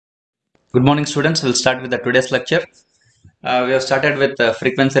Good morning, students. We'll start with the today's lecture. We have started with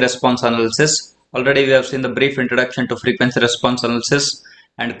frequency response analysis. Already we have seen the brief introduction to frequency response analysis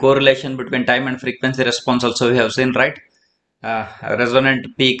and correlation between time and frequency response also we have seen, right?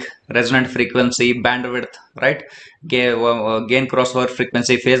 Resonant peak, resonant frequency, bandwidth, right? Gain crossover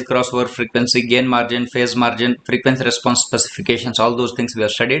frequency, phase crossover frequency, gain margin, phase margin, frequency response specifications, all those things we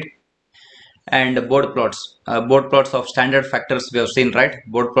have studied. And board plots of standard factors we have seen, right?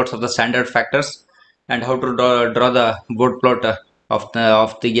 Board plots of the standard factors and how to draw the board plot of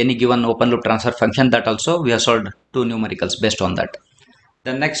the any given open loop transfer function, that also we have solved two numericals based on that.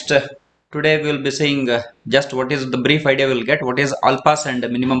 The next today we will be seeing just what is the brief idea we'll get what is all pass and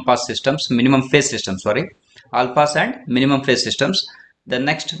minimum pass systems, minimum phase systems, sorry, all pass and minimum phase systems. The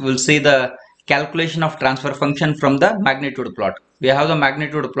next we'll see the calculation of transfer function from the magnitude plot. We have the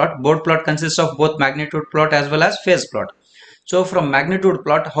magnitude plot. Board plot consists of both magnitude plot as well as phase plot. So from magnitude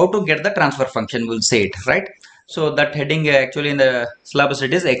plot, how to get the transfer function, we'll say it, right? So that heading actually in the syllabus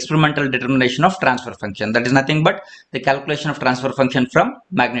it is experimental determination of transfer function. That is nothing but the calculation of transfer function from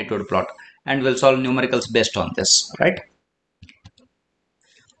magnitude plot, and we'll solve numericals based on this, right?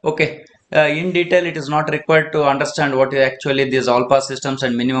 Okay. In detail, it is not required to understand what is actually these all pass systems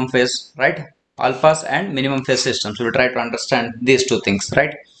and minimum phase, right? All pass and minimum phase systems. We'll try to understand these two things,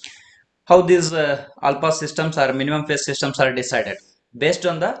 right? How these all pass systems or minimum phase systems are decided based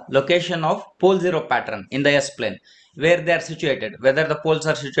on the location of pole zero pattern in the S plane, where they are situated, whether the poles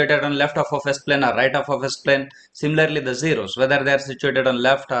are situated on left half of S plane or right half of S plane. Similarly, the zeros, whether they are situated on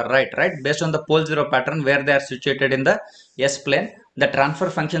left or right, based on the pole zero pattern where they are situated in the S plane. The transfer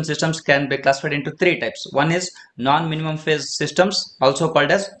function systems can be classified into three types. One is non-minimum phase systems, also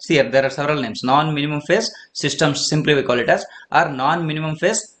called as, see here there are several names, non-minimum phase systems, simply we call it as, or non-minimum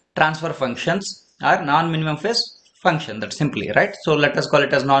phase transfer functions, or non-minimum phase function, that simply, right? So let us call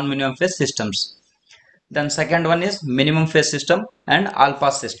it as non-minimum phase systems. Then second one is minimum phase system and all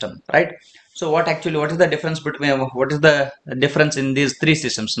pass system, right? So what is the difference between, what is the difference in these three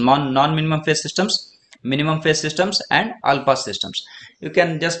systems, non-minimum phase systems, minimum phase systems and all pass systems? You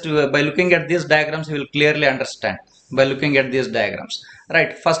can just by looking at these diagrams you will clearly understand by looking at these diagrams,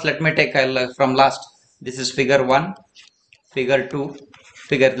 right? First let me take from last. This is figure 1, figure 2,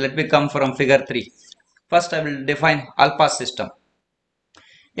 let me come from figure 3. First I will define all pass system.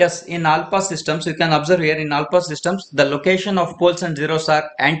 Yes, in all pass systems, you can observe here in all pass systems, the location of poles and zeros are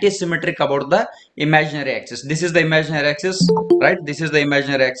anti-symmetric about the imaginary axis. This is the imaginary axis, right? This is the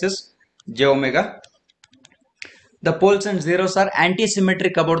imaginary axis, j omega. The poles and zeros are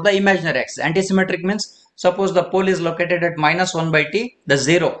anti-symmetric about the imaginary axis. Anti-symmetric means, suppose the pole is located at minus 1 by t, the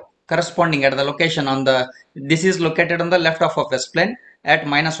zero corresponding at the location on the, this is located on the left half of S plane at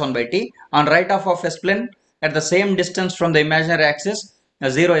minus 1 by t. On right half of S plane at the same distance from the imaginary axis,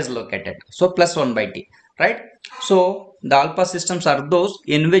 0 is located, so plus 1 by t, right? So the all pass systems are those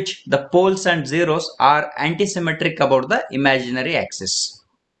in which the poles and zeros are anti-symmetric about the imaginary axis.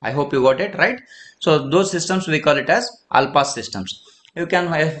 I hope you got it, right? So those systems we call it as all pass systems. You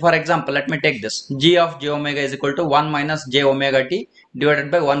can, for example, let me take this, g of j omega is equal to 1 minus j omega t divided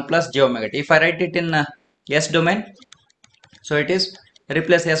by 1 plus j omega t. If I write it in S domain, so it is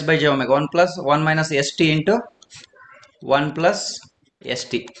replace s by j omega, 1 plus 1 minus st into 1 plus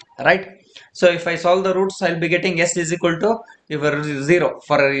st, right? So if I solve the roots, I'll be getting s is equal to, if 0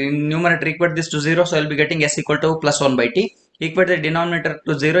 for numerator, equate this to 0, so I'll be getting s equal to plus 1 by t. Equate the denominator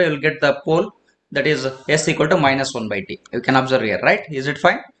to 0, you will get the pole, that is s equal to minus 1 by t. You can observe here, right? Is it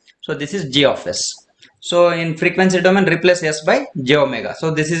fine? So this is g of s. So in frequency domain, replace s by j omega.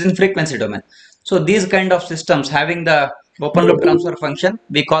 So this is in frequency domain. So these kind of systems having the open loop transfer function,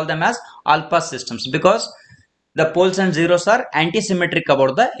 we call them as all pass systems, because the poles and zeros are anti-symmetric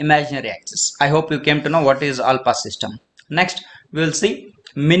about the imaginary axis. I hope you came to know what is all pass system. Next, we will see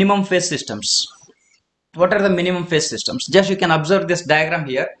minimum phase systems. What are the minimum phase systems? Just you can observe this diagram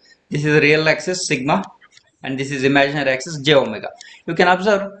here. This is real axis sigma and this is imaginary axis j omega. You can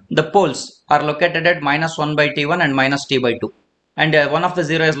observe the poles are located at minus 1 by t1 and minus t by 2. And one of the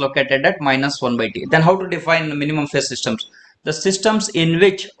zero is located at minus 1 by t. Then how to define the minimum phase systems? The systems in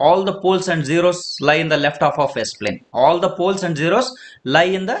which all the poles and zeros lie in the left half of S plane. All the poles and zeros lie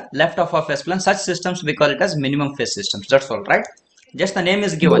in the left half of S plane. Such systems we call it as minimum phase systems. That's all, right? Just the name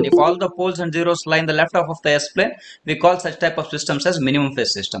is given. If all the poles and zeros lie in the left half of the S plane, we call such type of systems as minimum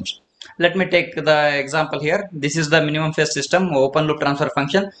phase systems. Let me take the example here. This is the minimum phase system, open loop transfer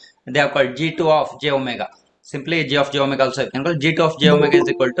function. They are called G2 of j omega. Simply G of j omega also you can call. G2 of j omega is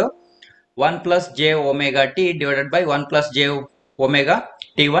equal to 1 plus j omega t divided by 1 plus j omega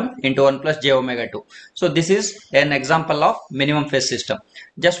t1 into 1 plus j omega 2. So this is an example of minimum phase system.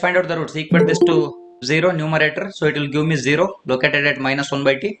 Just find out the roots. Equate this to 0 numerator. So it will give me 0 located at minus 1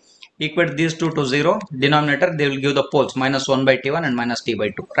 by t. Equate these two to 0 denominator. They will give the poles minus 1 by t1 and minus t by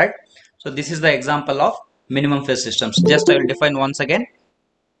 2. Right. So this is the example of minimum phase systems. Just I will define once again.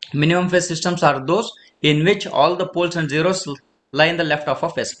 Minimum phase systems are those in which all the poles and zeros lie in the left half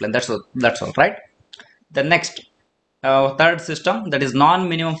of S plane. That's all, right? The next third system, that is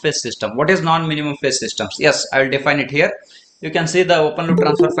non-minimum phase system. What is non-minimum phase systems? Yes, I will define it here. You can see the open loop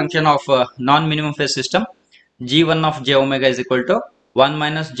transfer function of non-minimum phase system. G1 of j omega is equal to 1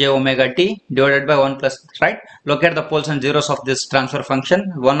 minus j omega t divided by 1 plus, right? Locate the poles and zeros of this transfer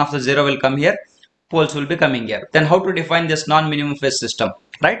function. One of the zero will come here, poles will be coming here. Then how to define this non-minimum phase system,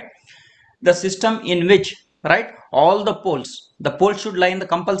 right? The system in which, right, all the poles should lie in the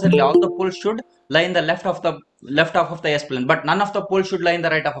compulsorily, all the poles should lie in the left half of the S plane, but none of the poles should lie in the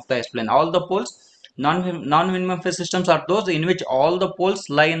right half of the S plane. All the poles, non-minimum phase systems are those in which all the poles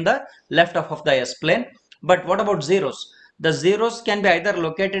lie in the left half of the S plane. But what about zeros? The zeros can be either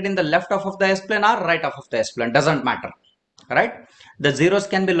located in the left half of the S plane or right half of the S plane, doesn't matter, right? The zeros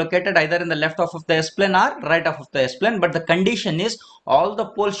can be located either in the left half of the S plane or right half of the S plane, but the condition is all the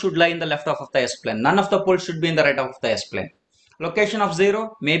poles should lie in the left half of the S plane. None of the poles should be in the right half of the S plane. Location of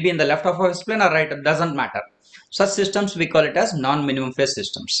zero may be in the left half of S plane or right, it doesn't matter. Such systems we call it as non-minimum phase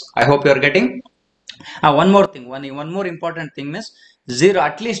systems. I hope you are getting. One more thing, one more important thing is zero,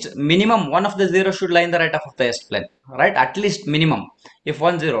 at least minimum one of the zeros should lie in the right half of the S plane, right? At least minimum, if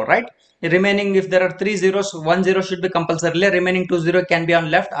 1 0, right? Remaining, if there are 3 zeros, 1 0 should be compulsorily, remaining 2 0 can be on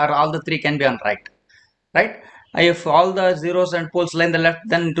left or all the 3 can be on right, right? If all the zeros and poles lie in the left,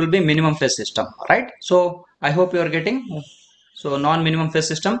 then it will be minimum phase system, right? So I hope you are getting. So non-minimum phase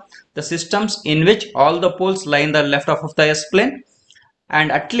system, the systems in which all the poles lie in the left half of the S plane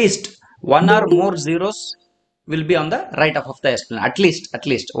and at least one or more zeros will be on the right half of the S plane. At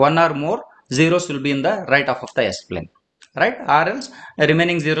least one or more zeros will be in the right half of the S plane, right? Or else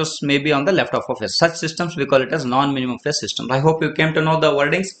remaining zeros may be on the left half of S. Such systems we call it as non-minimum phase systems. I hope you came to know the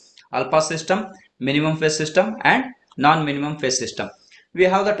wordings: alpha system, minimum phase system, and non-minimum phase system. We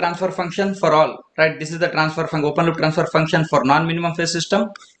have the transfer function for all, right? This is the transfer function, open loop transfer function for non-minimum phase system.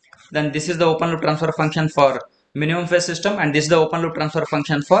 Then this is the open loop transfer function for minimum phase system, and this is the open loop transfer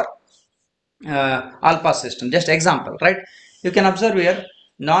function for alpha system. Just example, right? You can observe here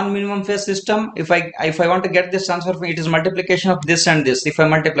non-minimum phase system. If I want to get this transfer function, it is multiplication of this and this. If I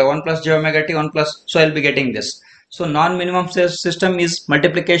multiply 1 plus j omega t 1 plus, so I'll be getting this. So non-minimum phase system is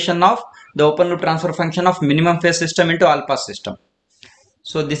multiplication of the open loop transfer function of minimum phase system into alpha system.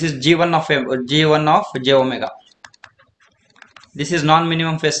 So this is g1 of j omega. This is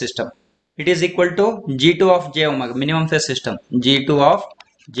non-minimum phase system. It is equal to g2 of j omega, minimum phase system, g2 of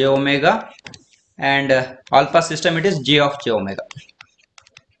j omega, and alpha system it is g of j omega.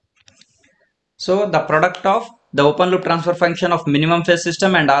 So the product of the open loop transfer function of minimum phase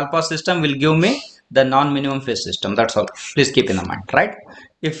system and alpha system will give me the non-minimum phase system. That's all. Please keep in mind, right?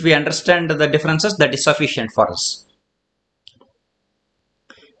 If we understand the differences, that is sufficient for us.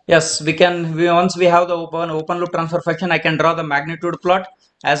 Yes, once we have the open loop transfer function, I can draw the magnitude plot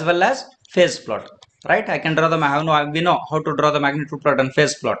as well as phase plot, right? I can draw we know how to draw the magnitude plot and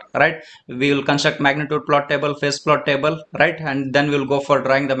phase plot, right? We will construct magnitude plot table, phase plot table, right? And then we will go for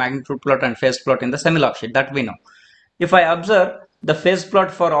drawing the magnitude plot and phase plot in the semi-log sheet, that we know. If I observe the phase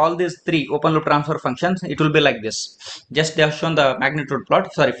plot for all these three open loop transfer functions, it will be like this. Just they have shown the magnitude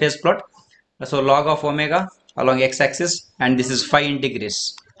plot, sorry, phase plot. So log of omega along x-axis, and this is phi in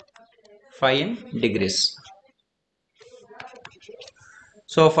degrees.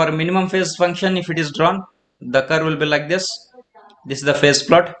 So for minimum phase function, if it is drawn, the curve will be like this. This is the phase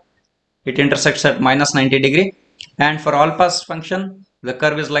plot. It intersects at minus 90 degree. And for alpha function, the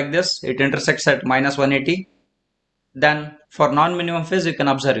curve is like this. It intersects at minus 180. Then for non-minimum phase, you can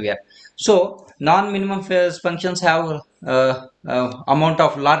observe here. So non-minimum phase functions have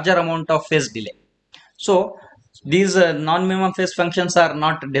larger amount of phase delay. So these non-minimum phase functions are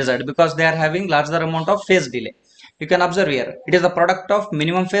not desired because they are having larger amount of phase delay. You can observe here, it is the product of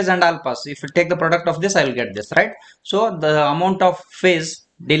minimum phase and alphas. If you take the product of this, I will get this, right? So the amount of phase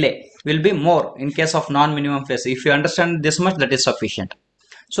delay will be more in case of non-minimum phase. If you understand this much, that is sufficient.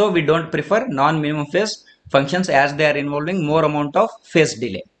 So we don't prefer non-minimum phase functions as they are involving more amount of phase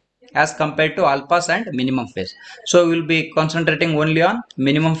delay as compared to alphas and minimum phase. So we will be concentrating only on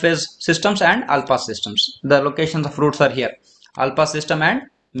minimum phase systems and alpha systems. The locations of roots are here, alpha system and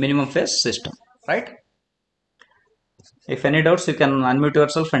minimum phase system, right? If any doubts, you can unmute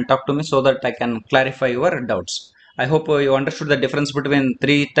yourself and talk to me so that I can clarify your doubts. I hope you understood the difference between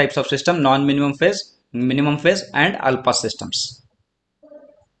three types of system: non-minimum phase, minimum phase, and all-pass systems.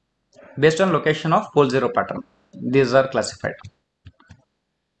 Based on location of pole zero pattern, these are classified.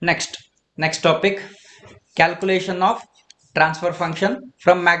 Next topic: calculation of transfer function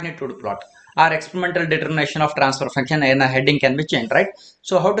from magnitude plot. Our experimental determination of transfer function in a heading can be changed, right?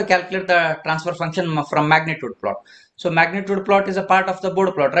 So how to calculate the transfer function from magnitude plot? So magnitude plot is a part of the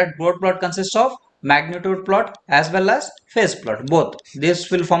board plot, right? Board plot consists of magnitude plot as well as phase plot, both. This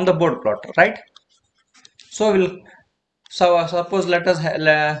will form the board plot, right? So suppose let us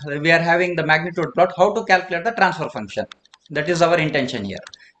we are having the magnitude plot. How to calculate the transfer function? That is our intention here.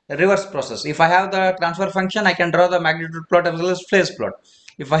 Reverse process. If I have the transfer function, I can draw the magnitude plot as well as phase plot.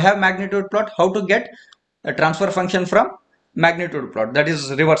 If I have magnitude plot, how to get a transfer function from magnitude plot? That is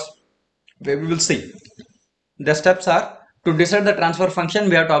reverse. We will see. The steps are: to decide the transfer function,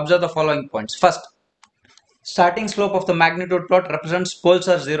 we have to observe the following points. First, starting slope of the magnitude plot represents poles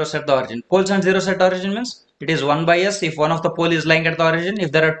or zeros at the origin. Poles and zeros at the origin means it is 1 by s if one of the pole is lying at the origin.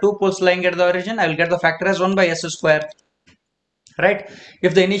 If there are two poles lying at the origin, I will get the factor as 1 by s square. Right?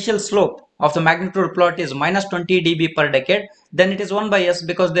 If the initial slope of the magnitude plot is minus 20 dB per decade, then it is 1 by s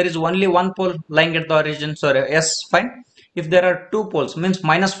because there is only one pole lying at the origin. So s fine. If there are two poles, means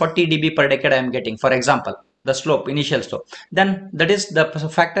minus 40 dB per decade I am getting, for example, the slope, initial slope, then that is the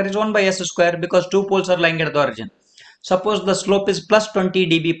factor is 1 by s square because two poles are lying at the origin. Suppose the slope is plus 20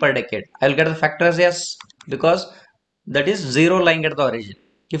 dB per decade, I will get the factor as s because that is 0 lying at the origin.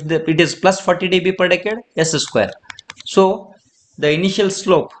 If it is plus 40 dB per decade, s square. So the initial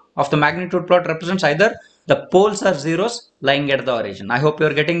slope of the magnitude plot represents either the poles or zeros lying at the origin. I hope you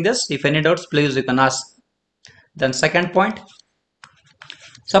are getting this. If any doubts, please you can ask. Then second point,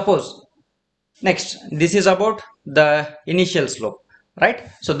 suppose next this is about the initial slope, right?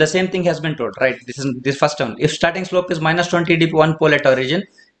 So the same thing has been told, right? This is this first term. If starting slope is minus 20 dB one pole at origin,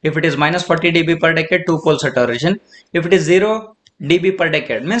 if it is minus 40 dB per decade two poles at origin, if it is 0 dB per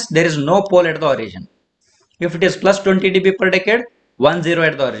decade means there is no pole at the origin. If it is plus 20 dB per decade, 1 0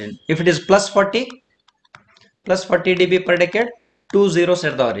 at the origin. If it is plus 40 dB per decade, 2 zeros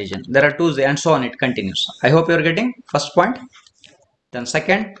at the origin. There are two and so on, it continues. I hope you are getting first point. Then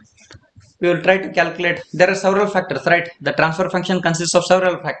second, we will try to calculate. There are several factors, right? The transfer function consists of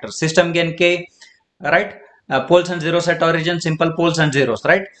several factors. System gain k, right? Poles and zeros at origin, simple poles and zeros,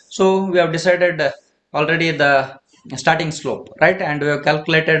 right? So we have decided already the starting slope, right? And we have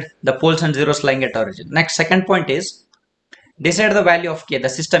calculated the poles and zeros lying at origin. Next, second point is decide the value of k, the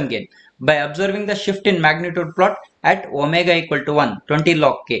system gain, by observing the shift in magnitude plot at omega equal to 1, 20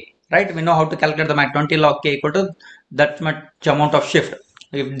 log k, right? We know how to calculate the 20 log k equal to that much amount of shift.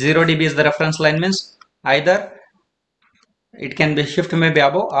 If 0 dB is the reference line means either it can be shift may be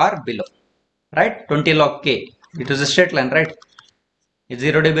above or below, right? 20 log k, it is a straight line, right?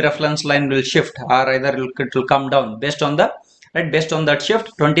 0 dB reference line will shift or either it will come down based on the based on that shift.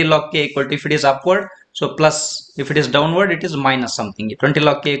 20 log k equal to, if it is upward, so plus, if it is downward it is minus something. 20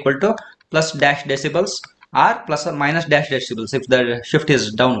 log k equal to plus dash decibels or plus or minus dash decibels if the shift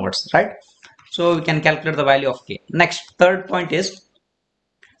is downwards, right? So we can calculate the value of k. Next, third point is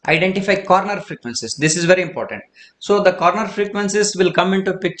identify corner frequencies. This is very important. So the corner frequencies will come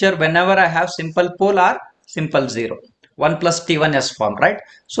into picture whenever I have simple pole or simple zero. 1 plus T1 S form, right?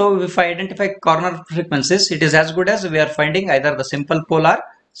 So if I identify corner frequencies, it is as good as we are finding either the simple pole or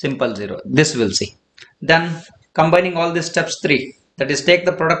simple zero. This we'll see. Then combining all these steps 3, that is take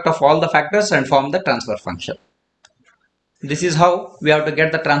the product of all the factors and form the transfer function. This is how we have to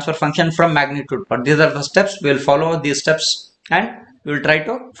get the transfer function from magnitude plot. These are the steps. We will follow these steps and we will try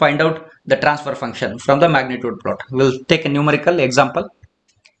to find out the transfer function from the magnitude plot. We will take a numerical example.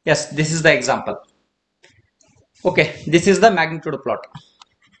 Yes, this is the example. Okay, this is the magnitude plot.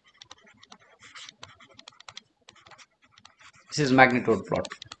 This is magnitude plot.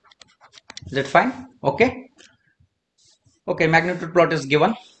 Is it fine? Okay. Okay, magnitude plot is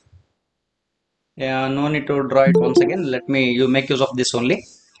given. Yeah, no need to draw it once again. Let me you make use of this only.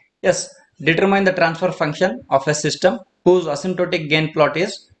 Yes, determine the transfer function of a system whose asymptotic gain plot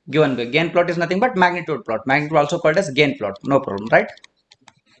is given by. Gain plot is nothing but magnitude plot. Magnitude also called as gain plot. No problem, right?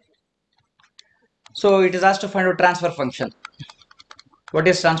 So it is asked to find out transfer function. What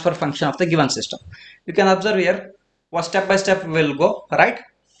is transfer function of the given system? You can observe here. What step by step we will go, right?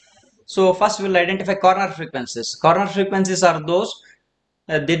 So first we will identify corner frequencies. Corner frequencies are those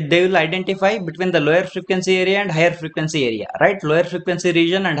they will identify between the lower frequency area and higher frequency area, right? Lower frequency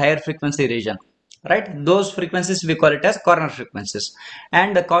region and higher frequency region, right? Those frequencies we call it as corner frequencies.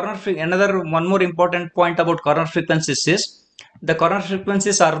 And the another one more important point about corner frequencies is The corner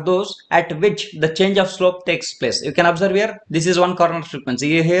frequencies are those at which the change of slope takes place. You can observe here, this is one corner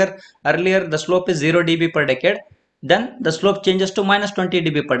frequency. Here earlier the slope is 0 dB per decade. Then the slope changes to minus 20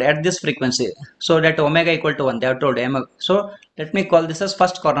 dB per day at this frequency. So that omega equal to 1. They have told m. So let me call this as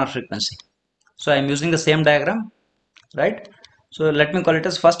first corner frequency. So I am using the same diagram, right? So let me call it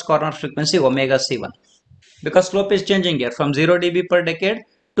as first corner frequency omega C1, because slope is changing here from 0 dB per decade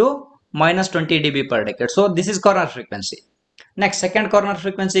to minus 20 dB per decade. So this is corner frequency. Next, second corner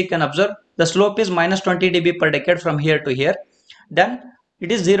frequency, you can observe the slope is minus 20 dB per decade from here to here. Then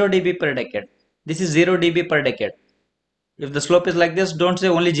it is 0 dB per decade. This is 0 dB per decade. If the slope is like this, don't say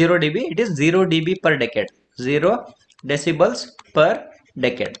only 0 dB, it is 0 dB per decade. 0 decibels per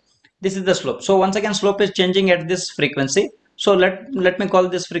decade. This is the slope. So once again, slope is changing at this frequency. So let me call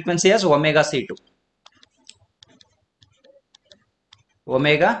this frequency as omega C2.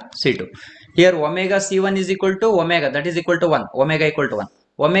 Omega C2. Here omega C1 is equal to omega, that is equal to 1. Omega equal to 1.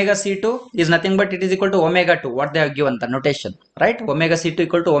 Omega C2 is nothing but it is equal to omega 2. What they have given, the notation, right? Omega C2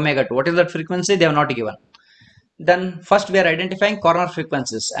 equal to omega 2. What is that frequency? They have not given. Then first we are identifying corner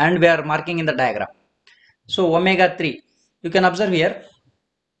frequencies and we are marking in the diagram. So omega 3, you can observe here,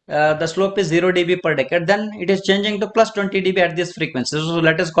 the slope is 0 dB per decade. Then it is changing to plus 20 dB at this frequency. So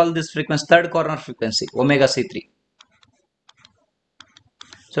let us call this frequency third corner frequency, omega C3.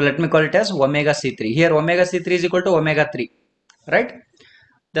 So let me call it as omega C3. Here omega C3 is equal to omega 3, right?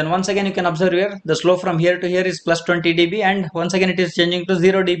 Then once again you can observe here the slope from here to here is plus 20 dB and once again it is changing to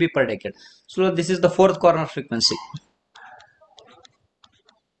 0 dB per decade. So this is the fourth corner frequency,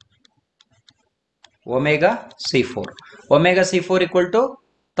 omega C4. Omega C4 equal to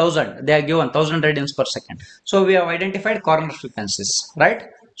 1000. They are given 1000 radians per second. So we have identified corner frequencies, right?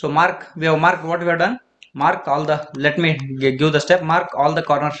 So we have marked what we have done. Mark all the, let me give the step, mark all the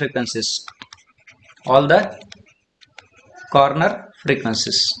corner frequencies. All the corner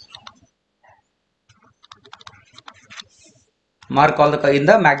frequencies. Mark all the in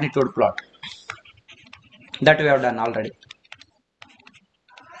the magnitude plot. That we have done already.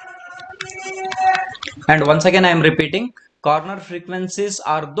 And once again I am repeating, corner frequencies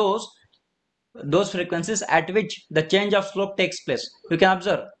are those frequencies at which the change of slope takes place. You can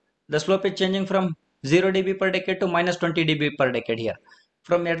observe the slope is changing from 0 dB per decade to minus 20 dB per decade here.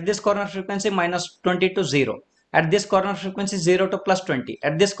 From at this corner frequency minus 20 to 0. At this corner frequency 0 to plus 20.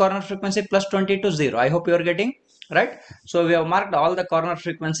 At this corner frequency plus 20 to 0. I hope you are getting right. So we have marked all the corner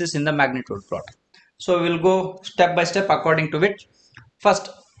frequencies in the magnitude plot. So we will go step by step according to which. First,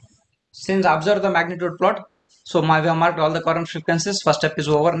 since observe the magnitude plot, so we have marked all the corner frequencies. First step is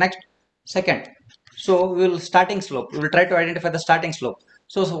over. Next, second, so we will starting slope. We will try to identify the starting slope.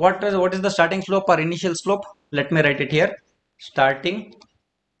 So what is the starting slope or initial slope? Let me write it here. Starting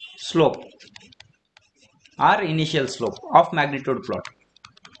slope or initial slope of magnitude plot.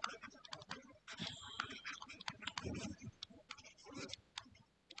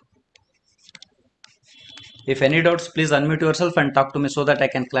 If any doubts, please unmute yourself and talk to me so that I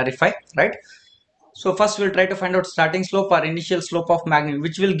can clarify, right? So first we'll try to find out starting slope or initial slope of magnitude,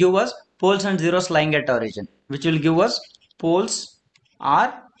 which will give us poles and zeros lying at origin. Which will give us poles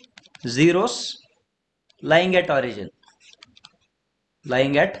or zeros lying at origin.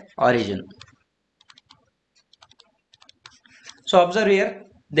 Lying at origin. So observe here,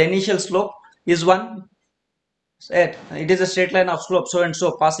 the initial slope is one. It is a straight line of slope so and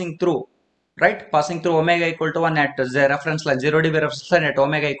so passing through, right? Passing through omega equal to 1 at the reference line, 0 dB reference line at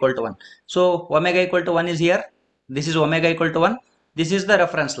omega equal to 1. So omega equal to 1 is here. This is omega equal to 1. This is the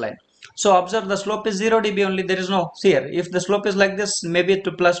reference line. So observe the slope is 0 dB only. There is no, see here, if the slope is like this, maybe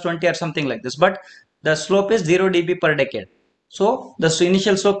to plus 20 or something like this. But the slope is 0 dB per decade. So the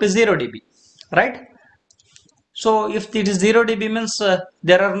initial slope is 0 dB, right? So if it is 0 dB means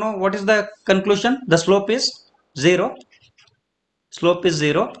there are no, what is the conclusion? The slope is 0. Slope is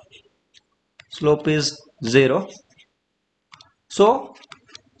 0. Slope is 0. So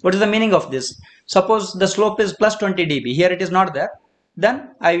what is the meaning of this? Suppose the slope is plus 20 dB. Here it is not there.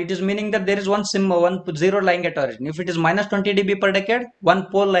 Then it is meaning that there is one zero lying at origin. If it is minus 20 dB per decade, one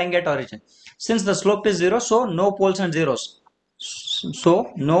pole lying at origin. Since the slope is 0, so no poles and zeros.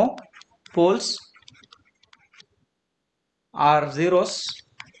 So no poles or zeros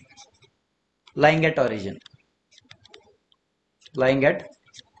lying at origin. Lying at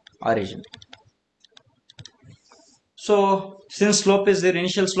origin. So since slope is 0,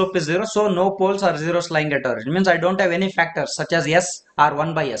 initial slope is 0, so no poles or zeros lying at origin. Means I don't have any factors such as s or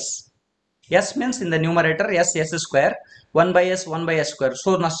 1 by s. S means in the numerator s square, 1 by s square.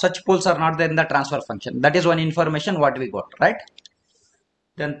 So now such poles are not there in the transfer function. That is one information what we got, right?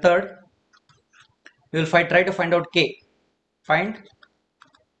 Then third, we will try to find out k. find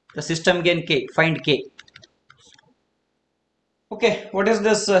the system gain k, find k. Okay, what is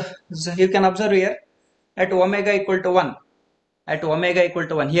this? You can observe here at omega equal to 1, at omega equal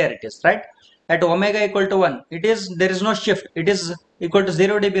to 1, here it is, right? At omega equal to 1, it is, there is no shift, it is equal to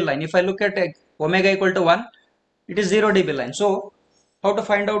 0 dB line. If I look at omega equal to 1, it is 0 dB line. So how to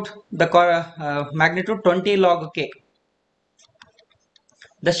find out the magnitude? 20 log k.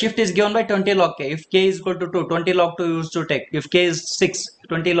 The shift is given by 20 log k. If k is equal to 2, 20 log 2 you used to take. If k is 6,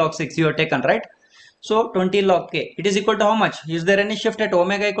 20 log 6 you have taken, right? So 20 log k, it is equal to how much? Is there any shift at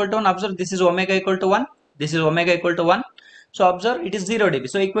omega equal to 1? Observe, this is omega equal to 1. This is omega equal to 1. So observe, it is 0 dB.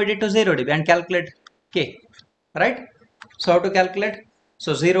 So equate it to 0 dB and calculate k, right? So how to calculate?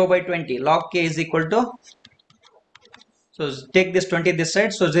 So 0 by 20 log k is equal to, so take this 20 this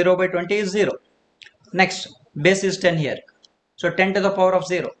side. So 0 by 20 is 0. Next, base is 10 here. So 10 to the power of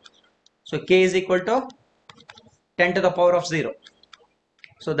 0. So k is equal to 10 to the power of 0.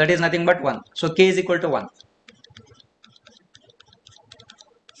 So that is nothing but 1. So k is equal to 1.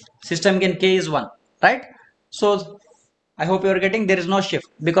 System gain k is 1, right? So I hope you are getting, there is no shift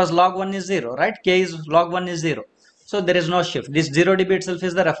because log 1 is 0, right? K is, log 1 is 0. So there is no shift. This 0 dB itself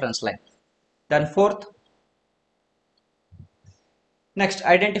is the reference line. Then fourth, next,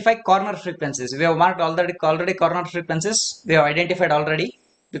 identify corner frequencies. We have marked already corner frequencies. We have identified already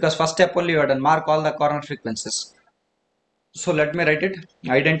because first step only we have done, mark all the corner frequencies. So let me write it.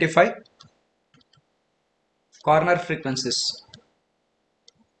 Identify corner frequencies.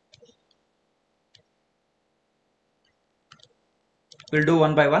 We'll do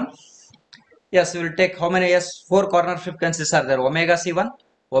one by one. Yes, we will take how many? Yes, 4 corner frequencies are there. Omega C1,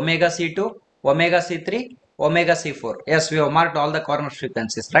 omega C2, omega C3, omega C4. Yes, we have marked all the corner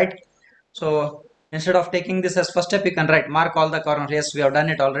frequencies, right? So instead of taking this as first step, you can write mark all the corners. Yes, we have done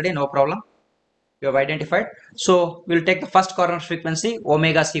it already, no problem. We have identified. So we'll take the first corner frequency,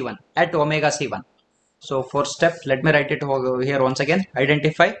 omega C1, at omega C1. So first step, let me write it over here once again.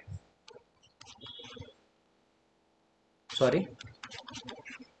 Identify. Sorry.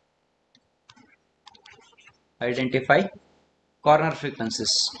 Identify corner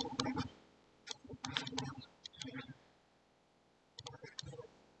frequencies.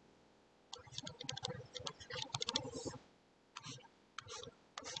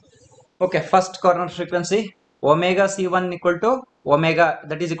 Okay, first corner frequency, omega C1 equal to omega,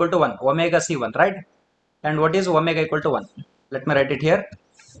 that is equal to 1, omega C1, right? And what is omega equal to 1? Let me write it here.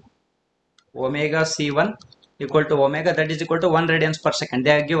 Omega C1 equal to omega, that is equal to 1 radians per second.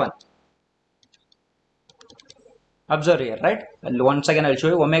 They are given. Observe here, right? And once again I will show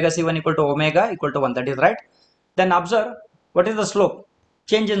you omega C1 equal to omega equal to 1, that is right. Then observe, what is the slope?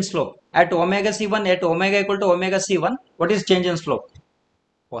 Change in slope. At omega C1, at omega equal to omega C1, what is change in slope?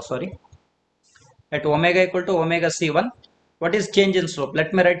 Oh, sorry. At omega equal to omega C1, what is change in slope?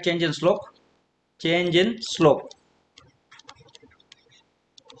 Let me write change in slope. Change in slope.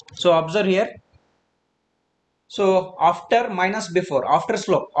 So observe here. So after minus before, after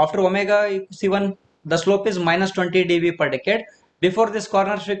slope, after omega C1, the slope is minus 20 dB per decade. Before this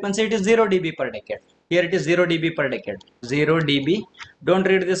corner frequency, it is 0 dB per decade. Here it is 0 dB per decade. 0 dB. Don't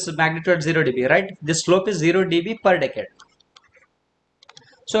read this magnitude 0 dB, right? This slope is 0 dB per decade.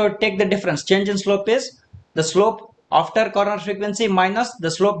 So take the difference. Change in slope is the slope after corner frequency minus the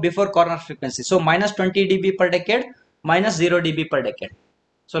slope before corner frequency. So minus 20 dB per decade minus 0 dB per decade.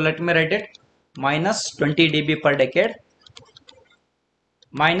 So let me write it. Minus 20 dB per decade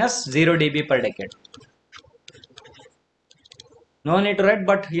minus 0 dB per decade. No need to write,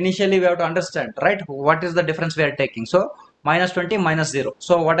 but initially we have to understand, right? What is the difference we are taking? So minus 20 minus 0.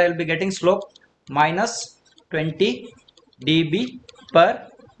 So what I will be getting? Slope minus 20 dB per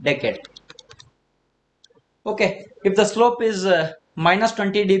decade. Okay, if the slope is minus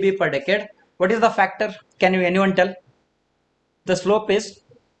 20 dB per decade, what is the factor? Can anyone tell? The slope is,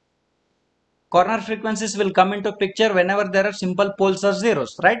 corner frequencies will come into picture whenever there are simple poles or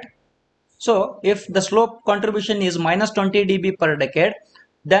zeros, right? So if the slope contribution is minus 20 dB per decade,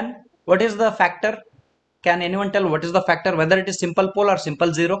 then what is the factor? Can anyone tell what is the factor, whether it is simple pole or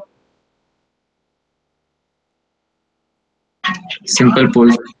simple zero? Simple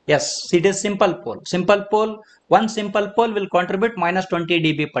pole. Yes, it is simple pole. Simple pole, one simple pole will contribute minus 20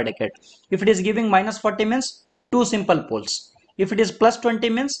 dB per decade. If it is giving minus 40 means two simple poles. If it is plus 20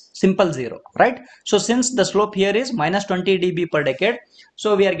 means simple zero, right? So since the slope here is minus 20 dB per decade,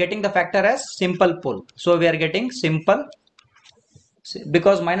 so we are getting the factor as simple pole. So we are getting simple,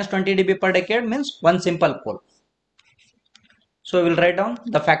 because minus 20 dB per decade means one simple pole. So we will write down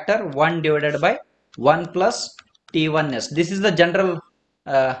the factor 1 divided by 1 plus T1s. This is the general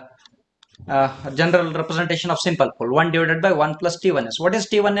general representation of simple pole, 1 divided by 1 plus T1s. What is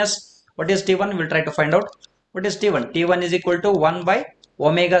T1s? What is T1? We'll try to find out. What is T1? T1 is equal to 1 by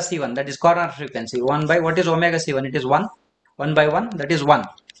omega C1, that is corner frequency. 1 by, what is omega C1? It is 1. 1 by 1, that is 1.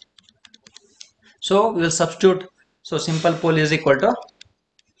 So we will substitute. So simple pole is equal to,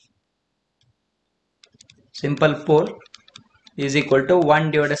 simple pole is equal to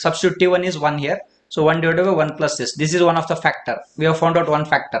 1 divided, substitute T1 is 1 here. So 1 divided by 1 plus this. This is one of the factor. We have found out one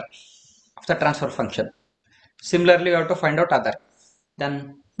factor of the transfer function. Similarly, we have to find out other.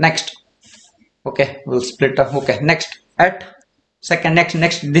 Then next, okay, we'll split up. Okay, next at second,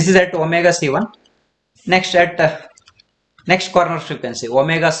 next, this is at omega C1. Next at next corner frequency,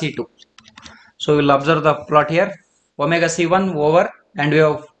 omega C2. So we'll observe the plot here, omega C1 over, and we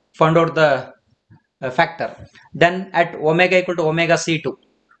have found out the factor. Then at omega equal to omega C2,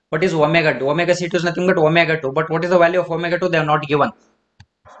 what is omega 2? Omega C2 is nothing but omega 2, but what is the value of omega 2? They are not given.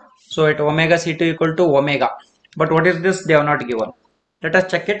 So at omega C2 equal to omega, but what is this? They are not given. Let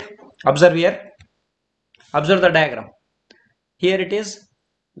us check it. Observe here, observe the diagram. Here it is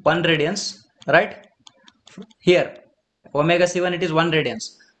 1 radians, right? Here omega C1, it is 1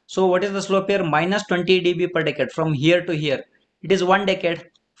 radians. So what is the slope here? Minus 20 dB per decade. From here to here it is 1 decade.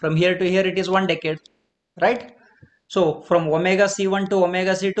 From here to here it is 1 decade, right? So from omega C1 to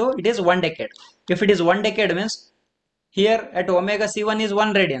omega C2 it is 1 decade. If it is 1 decade means here at omega C1 is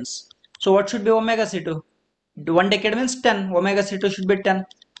 1 radians. So what should be omega C2? 1 decade means 10. Omega C2 should be 10,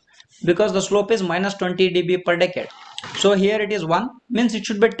 because the slope is minus 20 dB per decade. So here it is 1, means it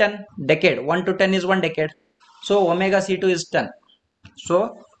should be 10 decade. 1 to 10 is 1 decade. So omega C2 is 10.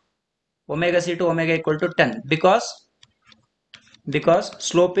 So omega C2 omega equal to 10, because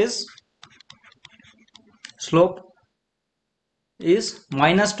slope is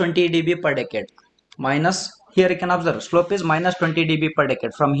minus 20 dB per decade. Minus, here you can observe slope is minus 20 dB per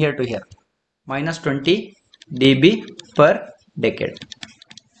decade from here to here. Minus 20 dB per decade.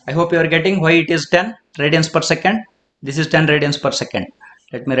 I hope you are getting why it is 10 radians per second. This is 10 radians per second.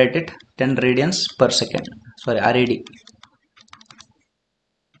 Let me write it, 10 radians per second. Sorry, RAD.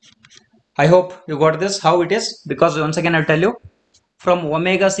 I hope you got this, how it is, because once again I'll tell you, from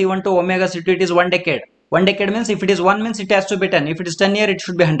omega C1 to omega C2 it is 1 decade. 1 decade means if it is 1 means it has to be 10. If it is 10 here, it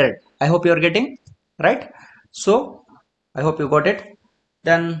should be 100. I hope you are getting, right? So I hope you got it.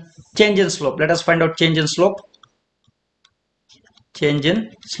 Then change in slope. Let us find out change in slope. Change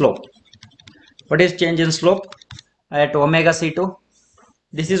in slope. What is change in slope? At omega C2,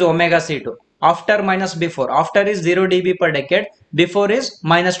 this is omega C2. After minus before. After is 0 dB per decade. Before is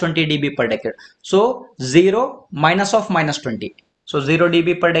minus 20 dB per decade. So 0 minus of minus 20. So 0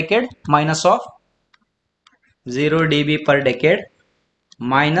 dB per decade minus of 0 dB per decade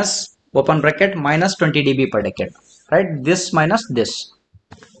minus, open bracket, minus 20 dB per decade. Right? This minus this.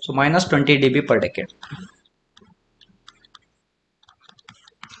 So minus 20 dB per decade.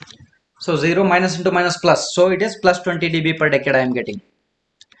 So 0 minus into minus plus. So it is plus 20 dB per decade I am getting.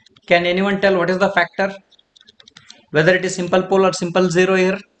 Can anyone tell what is the factor? Whether it is simple pole or simple zero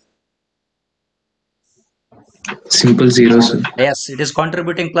here? Simple zero, sir. Yes, it is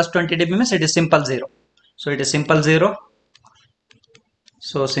contributing plus 20 dB means it is simple zero. So it is simple zero.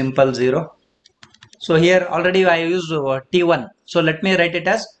 So simple zero. So here already I used T1. So let me write it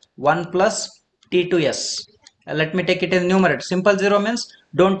as 1 plus T2s. Let me take it in numerator. Simple zero means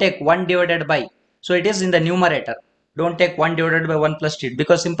don't take 1 divided by. So it is in the numerator. Don't take 1 divided by 1 plus T,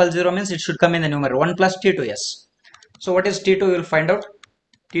 because simple zero means it should come in the numerator. 1 plus T2s. So what is T2? We will find out.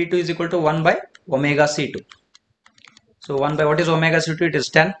 T2 is equal to 1 by omega C2. So 1 by, what is omega C2? It is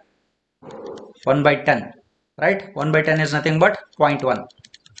 10. 1 by 10. Right? 1 by 10 is nothing but 0.1.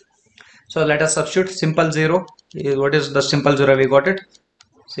 So let us substitute simple 0. What is the simple 0? We got it.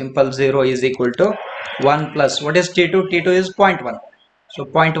 Simple 0 is equal to 1 plus, what is T2? T2 is 0.1. So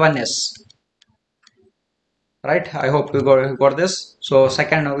 0.1s. Right? I hope you got this. So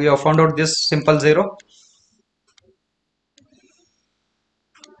second, we have found out this simple 0.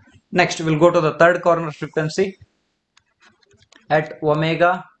 Next, we will go to the third corner frequency at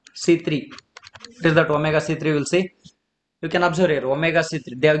omega C3. What is that omega C3? We will see. You can observe here omega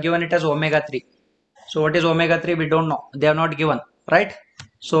C3. They have given it as omega 3. So what is omega 3? We don't know. They have not given. Right?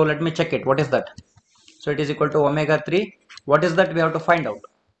 So let me check it. What is that? So it is equal to omega 3. What is that? We have to find out.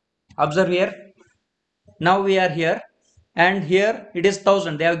 Observe here. Now we are here, and here it is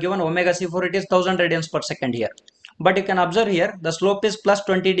 1000. They have given omega C4, it is 1000 radians per second here. But you can observe here the slope is plus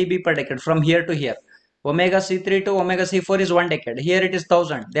 20 dB per decade from here to here. Omega C3 to omega C4 is 1 decade. Here it is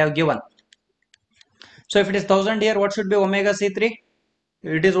 1000. They have given. So if it is 1000 here, what should be omega C3?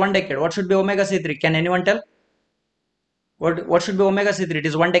 It is 1 decade. What should be omega C3? Can anyone tell? What should be omega C3? It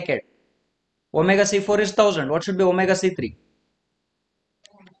is 1 decade. Omega C4 is 1000. What should be omega C3?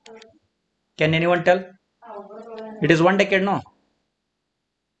 Can anyone tell? It is 1 decade, no?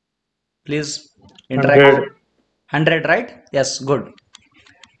 Please interact. 100, right? Yes, good.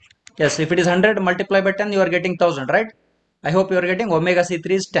 Yes, if it is 100 multiplied by 10, you are getting 1000, right? I hope you are getting omega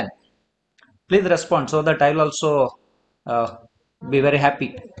C3 is 10. Please respond so that I will also be very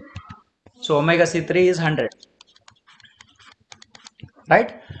happy. So omega C3 is 100,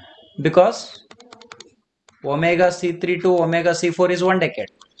 right? Because omega C3 to omega C4 is 1 decade.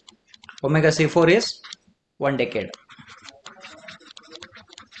 Omega C4 is 1 decade.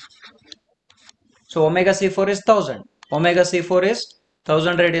 So omega C4 is 1000. Omega C4 is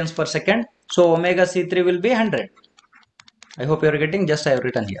 1000 radians per second. So omega C3 will be 100. I hope you are getting, just I have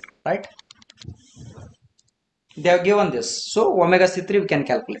written here, right? They have given this. So omega C3 we can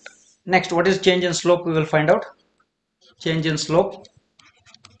calculate. Next, what is change in slope? We will find out. Change in slope.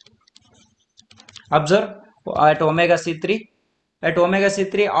 Observe at omega C3. At omega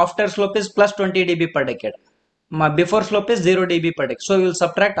C3, after slope is plus 20 dB per decade. Before slope is 0 dB per decade. So we will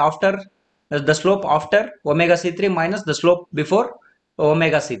subtract after the slope after omega C3 minus the slope before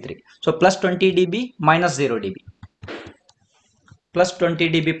omega C3. So plus 20 dB minus 0 dB. Plus 20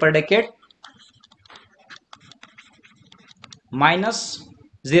 dB per decade minus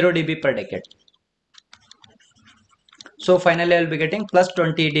 0 dB per decade. So finally I will be getting plus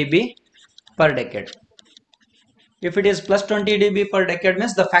 20 dB per decade. If it is plus 20 dB per decade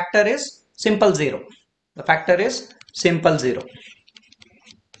means the factor is simple 0. The factor is simple 0.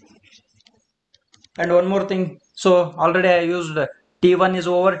 And one more thing. So already I used T1 is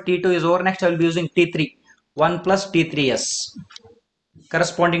over, T2 is over. Next I will be using T3. 1 plus T3s.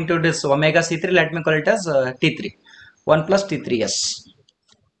 Corresponding to this omega C3, let me call it as T3. 1 plus T3s.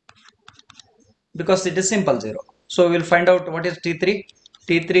 Because it is simple 0. So we will find out what is T3.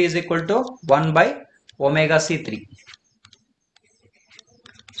 T3 is equal to 1 by omega C3.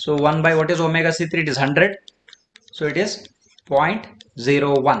 So 1 by what is omega C3? It is 100. So it is 0.01.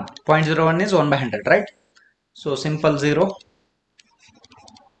 0.01 is 1 by 100, right? So simple 0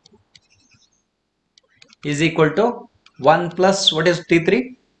 is equal to 1 plus what is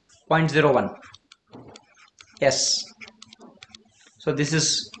T3? 0.01. Yes. So this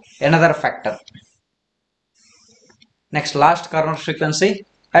is another factor. Next, last corner frequency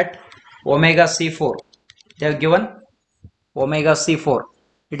at omega C4. They have given omega C4.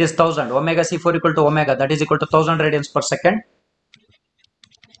 It is 1000. Omega C4 equal to omega, that is equal to 1000 radians per second.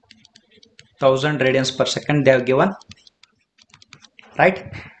 1000 radians per second they have given,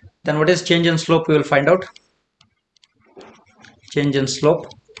 right? Then what is change in slope? We will find out. Change in slope.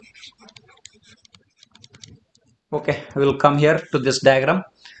 Okay, we will come here to this diagram.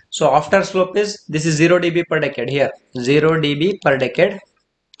 So after slope is, this is 0 dB per decade here. 0 dB per decade,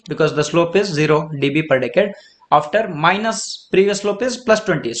 because the slope is 0 dB per decade. After minus previous slope is plus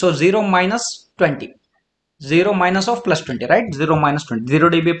 20. So 0 minus 20. 0 minus of plus 20, right? 0 minus 20. 0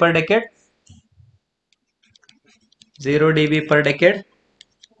 dB per decade. 0 dB per decade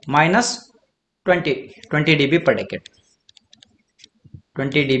minus 20 dB per decade.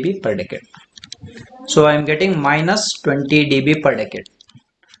 20 dB per decade. So I am getting minus 20 dB per decade.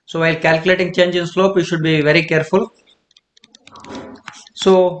 So while calculating change in slope, we should be very careful.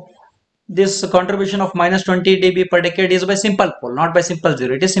 So this contribution of minus 20 dB per decade is by simple pole, not by simple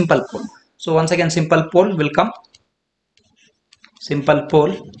 0. It is simple pole. So once again simple pole will come. Simple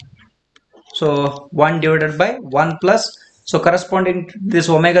pole. So 1 divided by 1 plus. So corresponding to this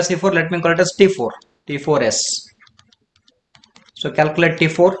omega C4, let me call it as T4. T4s. So calculate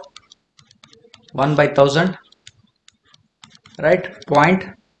T4. 1 by 1000. Right?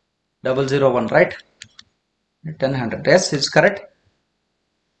 0.001. Right? 1000. Yes, it's correct.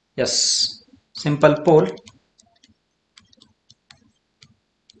 Yes. Simple pole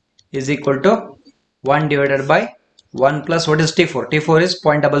is equal to 1 divided by 1 plus what is T4? T4 is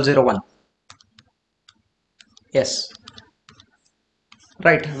 0.001. Yes.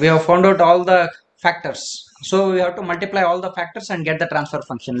 Right. We have found out all the factors. So we have to multiply all the factors and get the transfer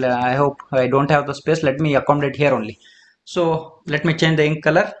function. I hope I don't have the space. Let me accommodate here only. So let me change the ink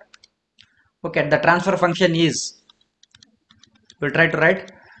color. Okay. The transfer function is, we'll try to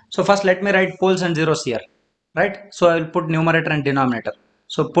write. So first let me write poles and zeros here. Right. So I will put numerator and denominator.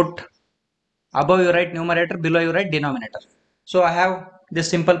 So put above you write numerator, below you write denominator. So I have this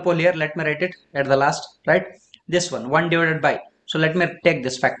simple pole here. Let me write it at the last, right? This one, 1 divided by. So let me take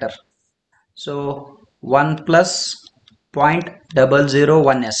this factor. So 1 plus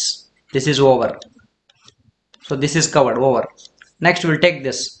 0.001s. This is over. So this is covered over. Next we'll take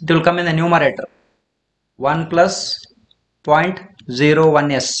this. It will come in the numerator. 1 plus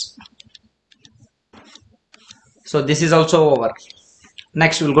 0.01s. So this is also over.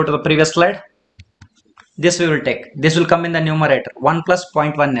 Next we'll go to the previous slide. This we will take. This will come in the numerator. 1 plus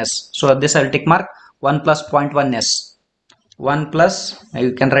 0.1s. So this I will tick mark. 1 plus 0.1s. 1 plus,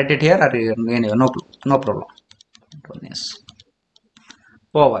 you can write it here or anyway, no problem. 1s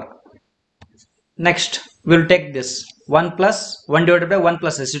over. Next we'll take this 1 plus 1 divided by 1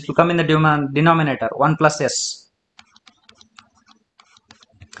 plus s. It will come in the denominator. 1 plus s.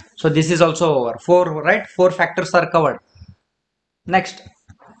 So this is also over. 4, right? 4 factors are covered. Next,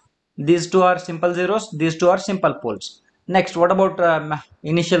 these two are simple zeros, these two are simple poles. Next, what about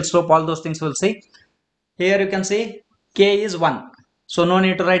initial slope? All those things we'll see. Here you can see k is 1, so no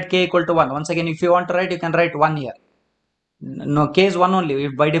need to write k equal to 1. Once again, if you want to write, you can write 1 here. No, k is 1 only.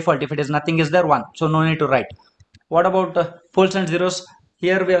 If by default, if it is nothing is there, 1, so no need to write. What about poles and zeros?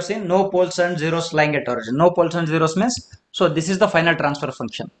 Here we have seen no poles and zeros lying at origin. No poles and zeros means, so this is the final transfer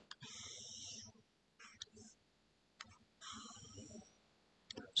function.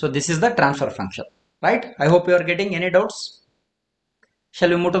 So this is the transfer function, right? I hope you are getting. Any doubts? Shall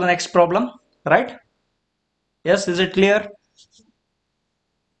we move to the next problem, right? Yes, is it clear?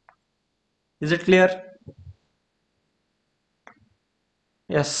 Is it clear?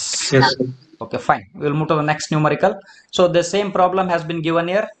 Yes. Yes, sir. Okay, fine. We will move to the next numerical. So the same problem has been given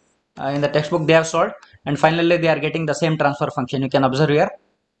here in the textbook. They have solved, and finally they are getting the same transfer function. You can observe here.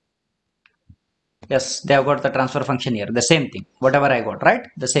 Yes, they have got the transfer function here. The same thing. Whatever I got, right?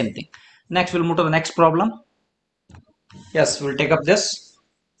 The same thing. Next, we'll move to the next problem. Yes, we'll take up this.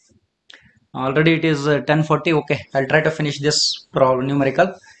 Already it is 10:40. Okay, I'll try to finish this problem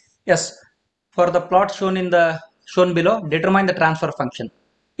numerical. Yes, for the plot shown below, determine the transfer function.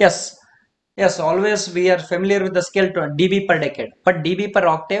 Yes, yes, always we are familiar with the scale to dB per decade, but dB per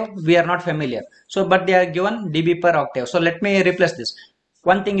octave we are not familiar. So, but they are given dB per octave. So let me replace this.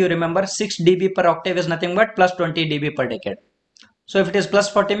 One thing you remember, 6 dB per octave is nothing but plus 20 dB per decade. So if it is plus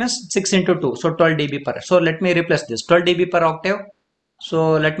 40 means 6 into 2, so 12 dB per. So let me replace this 12 dB per octave.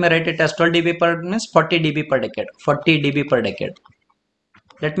 So let me write it as 12 dB per means 40 dB per decade. 40 dB per decade.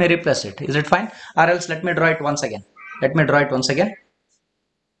 Let me replace it. Is it fine? Or else let me draw it once again. Let me draw it once again.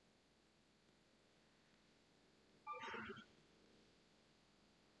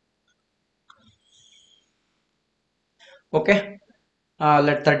 Okay.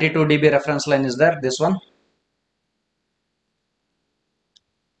 Let 32 dB reference line is there. This one.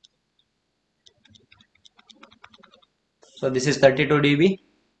 So this is 32 dB.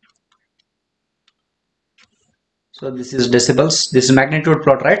 So this is decibels. This is magnitude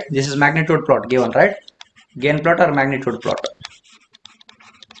plot, right? This is magnitude plot given, right? Gain plot or magnitude plot.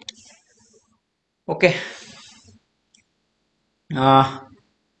 Okay.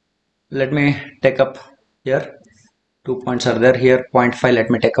 Let me take up here. 2 points are there here. 0.5. Let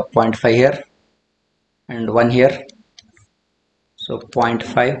me take up 0.5 here and 1 here. So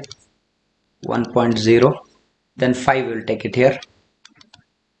 0.5, 1.0, then 5 will take it here.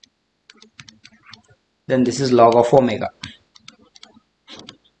 Then this is log of omega.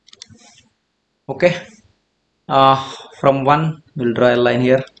 Okay. From 1 we'll draw a line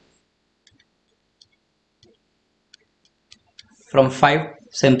here. From 5,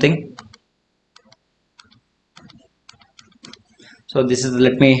 same thing. So this is,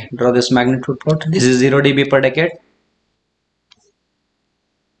 let me draw this magnitude plot. This is 0 dB per decade.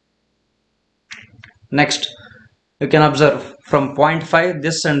 Next, you can observe from 0.5,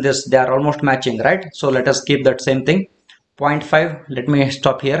 this and this, they are almost matching, right? So let us keep that same thing. 0.5, let me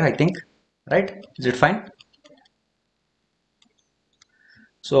stop here, I think, right? Is it fine?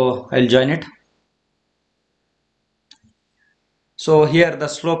 So I'll join it. So here the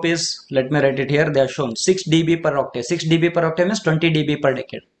slope is, let me write it here, they are shown 6 dB per octave. 6 dB per octave means 20 dB per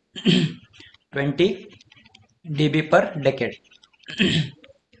decade. 20 dB per decade.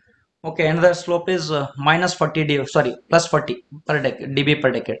 Okay, another slope is minus 40 dB, sorry, plus 40 per dB per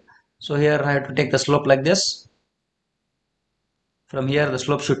decade. So here I have to take the slope like this. From here the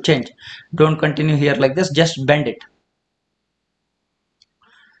slope should change. Don't continue here like this, just bend it.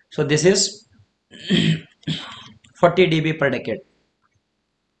 So this is 40 dB per decade.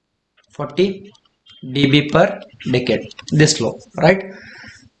 40 dB per decade. This slope, right?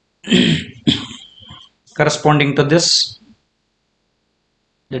 Corresponding to this,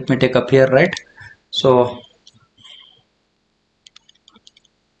 let me take up here, right? So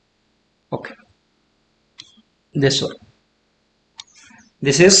okay, this one,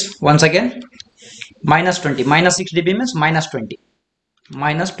 this is once again minus 20, minus 6 dB means minus 20,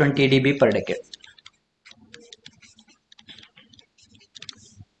 minus 20 dB per decade.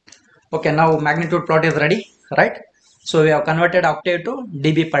 Okay, now magnitude plot is ready, right? So we have converted octave to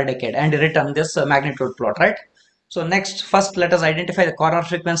dB per decade and written this magnitude plot, right? So next, first let us identify the corner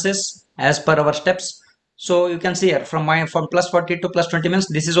frequencies as per our steps. So you can see here from plus 40 to plus 20 means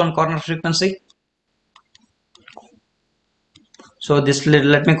this is one corner frequency. So this,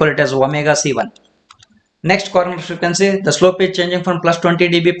 let me call it as omega C1. Next corner frequency, the slope is changing from plus 20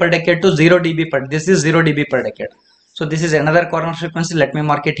 dB per decade to 0 dB per, this is 0 dB per decade. So this is another corner frequency, let me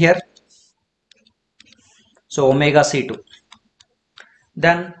mark it here. So omega C2.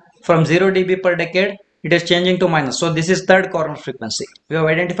 Then from 0 dB per decade, it is changing to minus. So this is third corner frequency. We have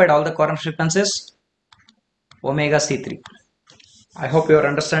identified all the corner frequencies, omega C3. I hope you are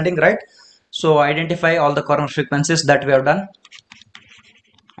understanding, right? So identify all the corner frequencies that we have done.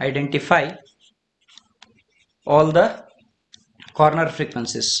 Identify all the corner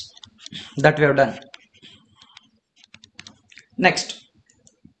frequencies that we have done. Next,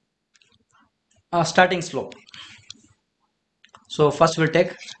 starting slope. So first we'll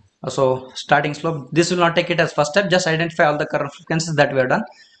take starting slope. This will not take it as first step, just identify all the current frequencies that we have done.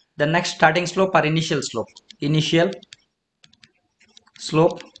 The next, starting slope or initial slope. Initial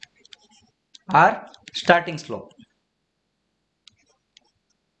slope or starting slope.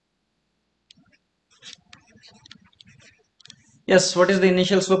 Yes, what is the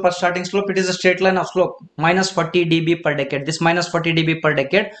initial slope or starting slope? It is a straight line of slope minus 40 dB per decade. This minus 40 dB per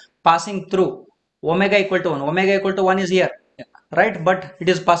decade passing through omega equal to 1. Omega equal to 1 is here, right? But it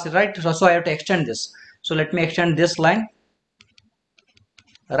is passing, right? So I have to extend this. So let me extend this line,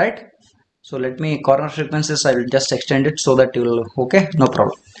 right? So let me corner frequencies, I will just extend it so that you will, okay, no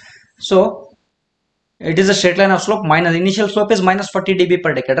problem. So it is a straight line of slope minus, initial slope is minus 40 dB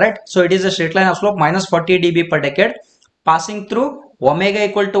per decade, right? So it is a straight line of slope minus 40 dB per decade passing through omega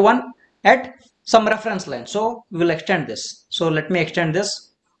equal to 1 at some reference line. So we will extend this. So let me extend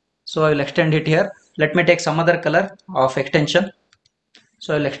this. So I will extend it here. Let me take some other color of extension.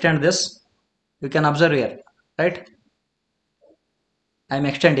 So I will extend this. You can observe here, right? I am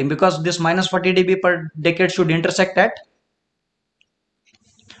extending because this minus 40 dB per decade should intersect at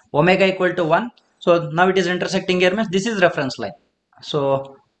omega equal to 1. So now it is intersecting here, means this is reference line.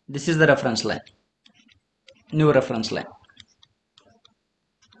 So this is the reference line, new reference line.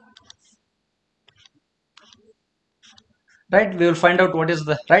 Right, we will find out what is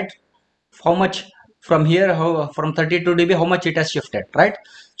the, right, how much from here, how from 32 dB how much it has shifted, right?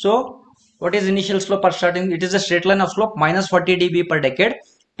 So what is initial slope or starting? It is a straight line of slope minus 40 dB per decade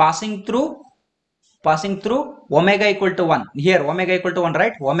passing through omega equal to 1. Here omega equal to 1,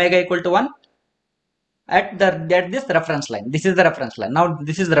 right? Omega equal to 1 at this reference line. This is the reference line. Now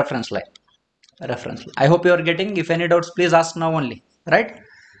this is the reference line. I hope you are getting. If any doubts, please ask now only, right?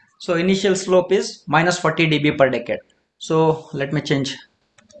 So initial slope is minus 40 dB per decade. So let me change.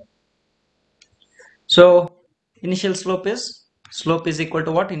 So initial slope is equal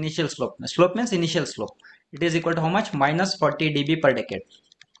to what? Initial slope. Slope means initial slope. It is equal to how much? Minus 40 dB per decade.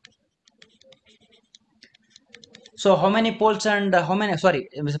 So how many poles and how many, sorry,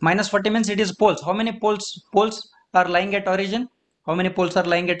 minus 40 means it is poles. How many poles are lying at origin? How many poles are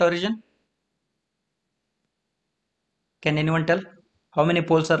lying at origin? Can anyone tell? How many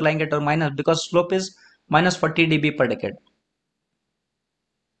poles are lying at or minus, because slope is minus 40 dB per decade.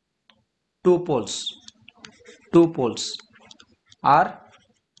 Two poles are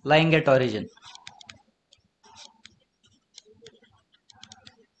lying at origin.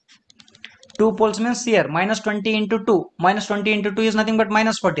 Two poles means here minus 20 into 2. Minus 20 into 2 is nothing but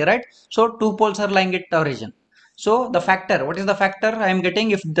minus 40, right? So two poles are lying at origin. So the factor, what is the factor I am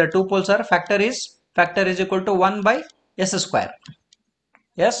getting? If the two poles are, factor is equal to 1 by s square.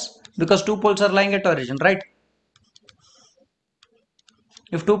 Yes, because two poles are lying at origin, right?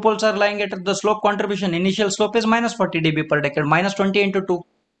 If two poles are lying at the slope contribution, initial slope is minus 40 dB per decade, minus 20 into 2,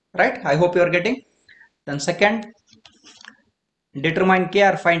 right? I hope you are getting. Then second, determine k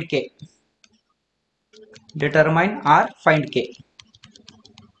or find k. Determine or find k.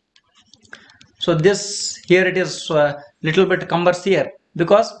 So this here it is little bit cumbersome here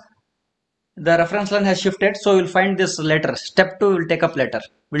because the reference line has shifted. So we'll find this later. Step 2 will take up later.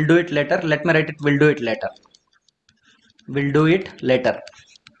 We'll do it later. Let me write it. We'll do it later. We'll do it later.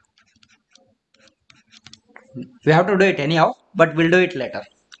 We have to do it anyhow, but we'll do it later.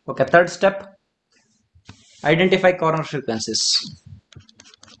 Okay, third step, identify corner frequencies.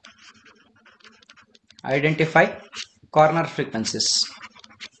 Identify corner frequencies.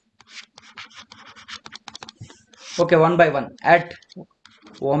 Okay, one by one. At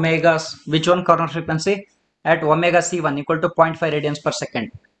omegas, which one corner frequency? At omega C1 equal to 0.5 radians per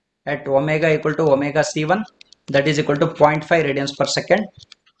second. At omega equal to omega C1, that is equal to 0.5 radians per second.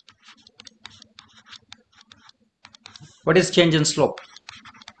 What is change in slope?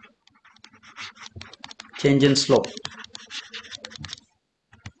 change in slope.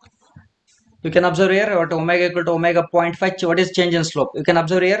 You can observe here at omega equal to omega 0.5. What is change in slope? You can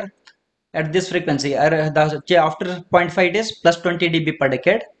observe here at this frequency. After 0.5 it is plus 20 dB per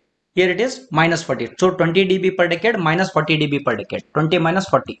decade. Here it is minus 40. So 20 dB per decade minus 40 dB per decade. 20 minus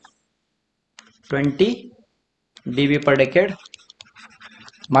 40. 20 dB per decade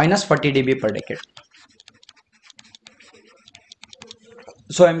minus 40 dB per decade.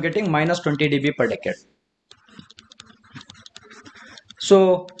 So I am getting minus 20 dB per decade.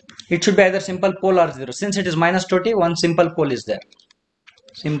 So it should be either simple pole or zero. Since it is minus 20, one simple pole is there.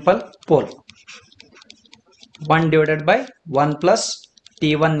 Simple pole. 1 divided by 1 plus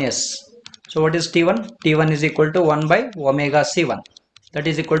T1s. So what is T1? T1 is equal to 1 by omega C1. That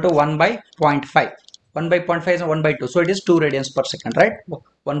is equal to 1 by 0.5. 1 by 0.5 is 1 by 2. So it is 2 radians per second, right?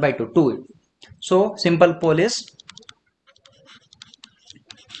 1 by 2, 2. So simple pole is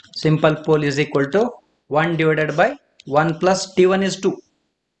equal to 1 divided by 1 plus T1 is 2.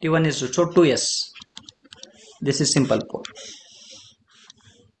 T1 is 2. So 2s. This is simple pole.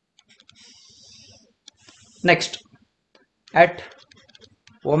 Next, at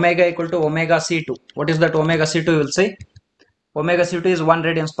omega equal to omega C2. What is that omega C2? You will say omega C2 is 1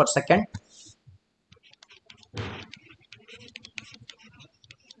 radians per second.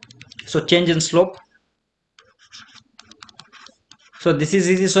 So change in slope. So this is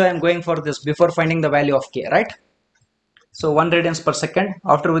easy. So I am going for this before finding the value of k, right? So 1 radians per second.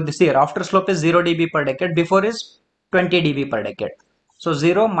 After with this here, after slope is 0 dB per decade. Before is 20 dB per decade. So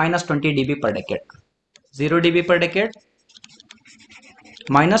 0 minus 20 dB per decade. 0 dB per decade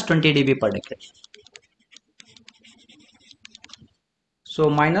minus 20 dB per decade. So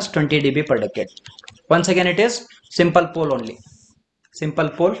minus 20 dB per decade. Once again it is simple pole only. Simple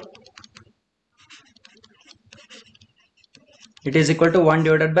pole. It is equal to 1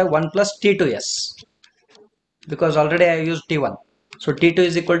 divided by 1 plus T2s. Because already I used T1. So T2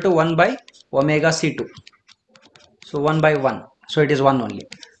 is equal to 1 by omega C2. So 1 by 1. So it is 1 only.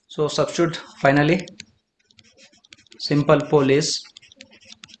 So substitute finally. Simple pole is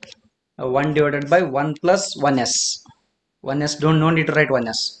 1 divided by 1 plus 1s. 1s, no need to write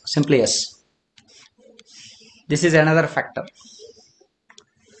 1s, simply s. This is another factor.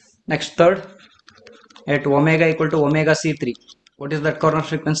 Next, third, at omega equal to omega C3. What is that corner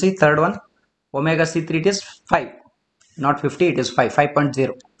frequency? Third one, omega C3, it is 5, not 50, it is 5, 5.0,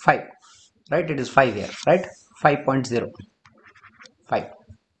 5, right? It is 5 here, right? 5.0, 5.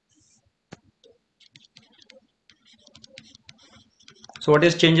 So what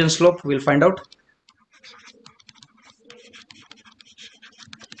is change in slope? We'll find out.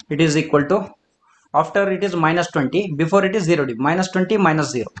 It is equal to, after it is minus 20, before it is 0 dB, minus 20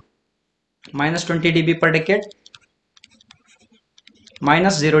 minus 0, minus 20 dB per decade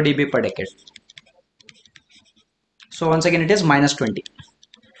minus 0 dB per decade. So once again it is minus 20.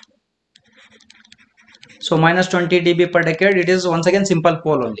 So minus 20 dB per decade, it is once again simple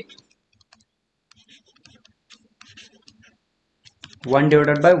pole only. 1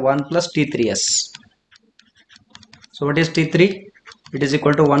 divided by 1 plus T3s. So what is T3? It is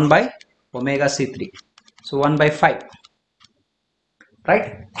equal to 1 by omega C3. So 1 by 5.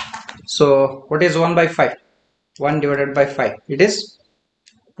 Right? So what is 1 by 5? 1 divided by 5. It is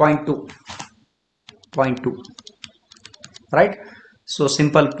 0.2. 0.2. Right? So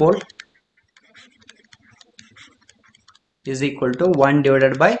simple pole is equal to 1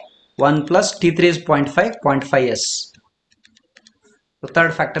 divided by 1 plus T3 is 0.5, 0.5s. The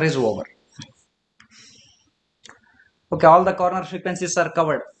third factor is over. Okay, all the corner frequencies are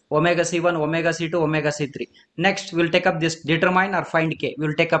covered. Omega C1, omega C2, omega C3. Next, we'll take up this determine or find K.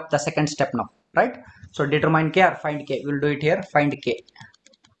 We'll take up the second step now, right? So determine K or find K. We'll do it here. Find K.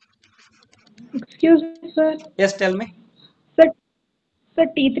 Excuse me, sir. Yes, tell me. Sir,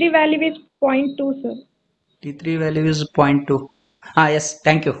 T3 value is 0.2, sir. T3 value is 0.2. Ah, yes,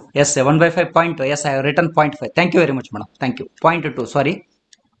 thank you. Yes, 1 by 5, 0.2. Yes, I have written 0.5. Thank you very much, madam. Thank you. 0.2, sorry.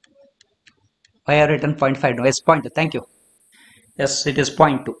 I have written 0.5. No, yes, 0.2. Thank you. Yes, it is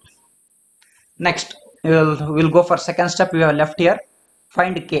 0.2. Next, we'll go for second step. We have left here.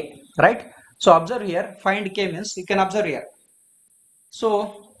 Find K, right? So observe here. Find K means you can observe here.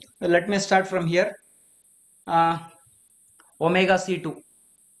 So let me start from here. Omega C2.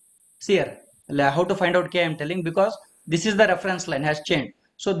 See here. How to find out K I am telling, because this is the reference line has changed.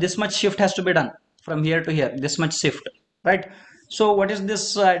 So this much shift has to be done from here to here. This much shift, right? So what is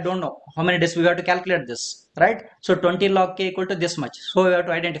this? I don't know how many days we have to calculate this, right? So 20 log K equal to this much. So we have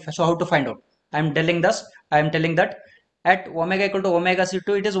to identify. So how to find out? I am telling that at omega equal to omega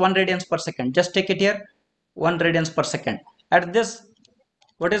C2, it is 1 radians per second. Just take it here, 1 radians per second. At this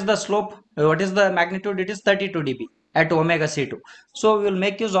What is the slope? What is the magnitude? It is 32 dB at omega c2. So we will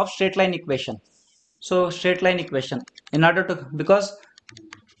make use of straight line equation. So straight line equation, in order to, because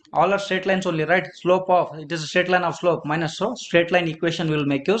all are straight lines only, right? Slope of, it is a straight line of slope minus, so straight line equation we will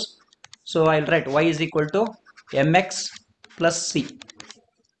make use. So I'll write y is equal to mx plus c.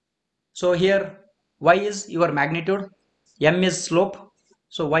 So here y is your magnitude, m is slope,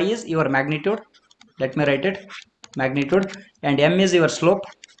 so y is your magnitude, let me write it, magnitude, and m is your slope,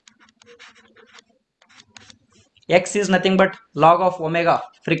 x is nothing but log of omega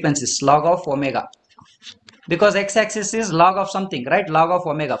frequencies, log of omega, because x-axis is log of something, right? Log of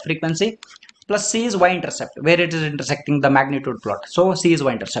omega frequency, plus c is y-intercept, where it is intersecting the magnitude plot. So c is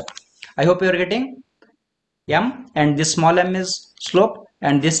y-intercept. I hope you are getting m, and this small m is slope,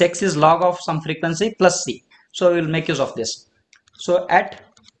 and this x is log of some frequency plus c. So we will make use of this. So at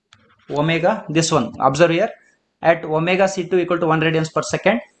omega, this one, observe here, at omega c2 equal to 1 radians per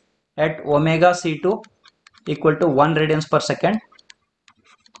second, at omega c2 equal to 1 radians per second,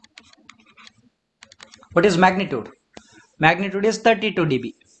 what is magnitude? Magnitude is 32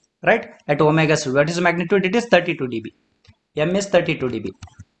 dB, right? At omega c, what is magnitude? It is 32 dB. M is 32 dB.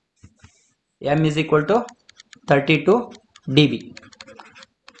 M is equal to 32 dB.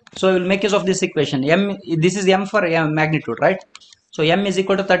 So we will make use of this equation. M, this is m for m magnitude, right? So m is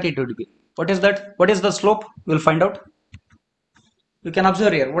equal to 32 dB. What is that? What is the slope? We will find out. You can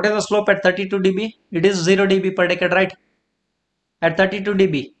observe here. What is the slope at 32 dB? It is 0 dB per decade, right? At 32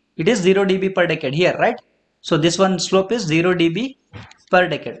 dB, it is 0 dB per decade here, right? So this one slope is 0 dB per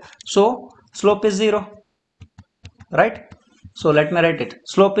decade. So slope is 0, right? So let me write it.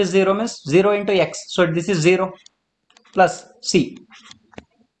 Slope is 0 means 0 into x. So this is 0 plus c.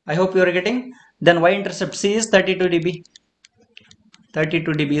 I hope you are getting. Then y-intercept c is 32 dB.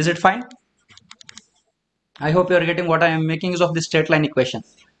 32 dB. Is it fine? I hope you are getting what I am making use of this straight line equation.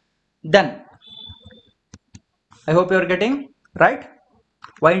 Then I hope you are getting, right?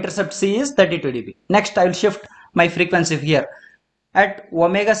 Y-intercept c is 32 dB. Next I will shift my frequency here. At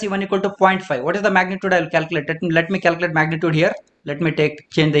omega c1 equal to 0.5, what is the magnitude? I will calculate it. Let me calculate magnitude here. Let me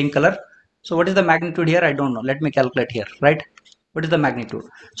change the ink color. So what is the magnitude here? I don't know. Let me calculate here, right? What is the magnitude?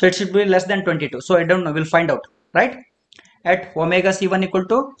 So it should be less than 22. So I don't know. We'll find out, right? At omega c1 equal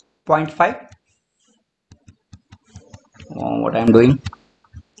to 0.5. What I am doing?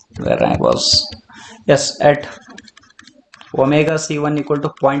 Where I was? Yes, at omega c1 equal to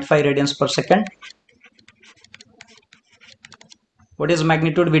 0.5 radians per second. What is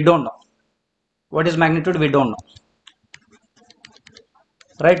magnitude? We don't know. What is magnitude? We don't know.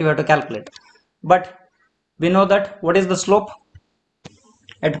 Right? We have to calculate. But we know that what is the slope?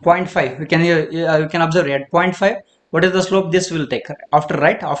 At 0.5, you can observe at 0.5. What is the slope this will take after,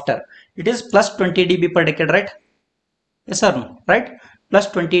 right? After it is plus 20 dB per decade, right? Yes or no? Right?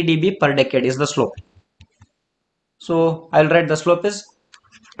 Plus 20 dB per decade is the slope. So I'll write the slope is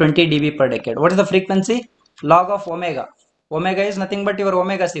 20 dB per decade. What is the frequency? Log of omega. Omega is nothing but your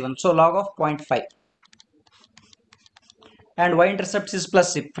omega c1. So log of 0.5. And y-intercept is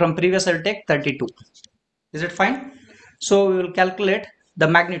plus c. From previous I will take 32. Is it fine? So we will calculate the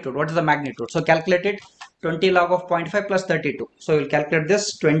magnitude. What is the magnitude? So calculate it. 20 log of 0.5 plus 32. So we will calculate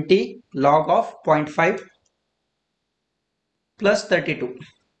this 20 log of 0.5 plus 32.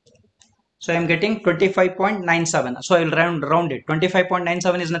 So I am getting 25.97. So I will round it.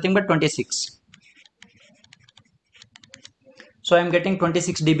 25.97 is nothing but 26. So I am getting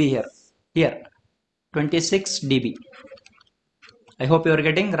 26 dB here. Here 26 dB. I hope you are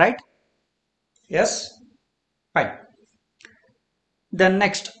getting right. Yes. Fine. Then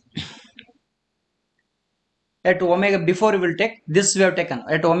next, at omega, before we will take this, we have taken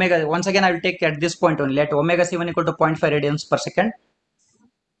at omega. Once again I will take at this point only. At omega c1 equal to 0.5 radians per second.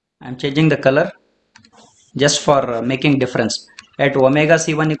 I am changing the color just for making difference. At omega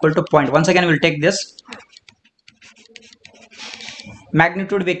c1 equal to point. Once again we will take this.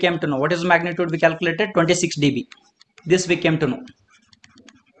 Magnitude we came to know. What is magnitude? We calculated 26 dB. This we came to know.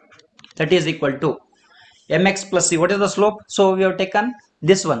 That is equal to mx plus c. What is the slope? So we have taken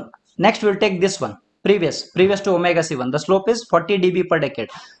this one. Next we will take this one. Previous to omega c1. The slope is 40 dB per decade.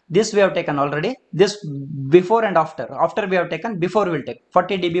 This we have taken already. This before and after. After we have taken, before we will take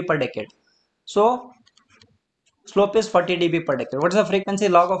 40 dB per decade. So slope is 40 dB per decade. What is the frequency?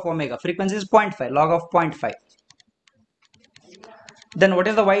 Log of omega. Frequency is 0.5. Log of 0.5. Then what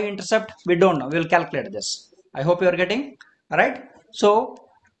is the y-intercept? We don't know. We will calculate this. I hope you are getting right. So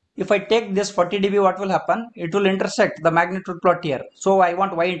if I take this 40 dB, what will happen? It will intersect the magnitude plot here. So I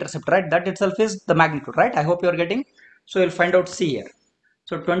want y-intercept, right? That itself is the magnitude, right? I hope you are getting. So you'll find out c here.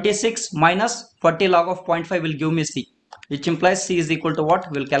 So 26 minus 40 log of 0.5 will give me c. which implies C is equal to what?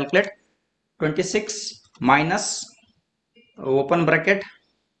 We'll calculate 26 minus open bracket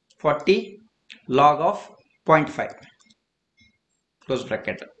 40 log of 0.5 close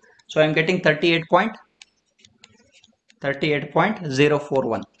bracket. So I am getting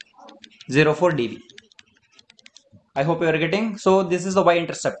 38.041 04 dB. I hope you are getting. So this is the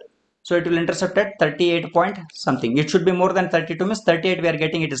y-intercept. So it will intercept at 38 point something. It should be more than 32, means 38 we are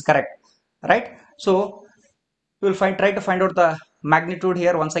getting, it is correct, right? So we will try to find out the magnitude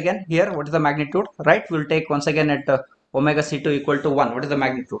here once again. Here, what is the magnitude, right? We will take once again at omega C2 equal to 1. What is the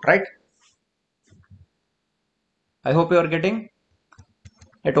magnitude, right? I hope you are getting.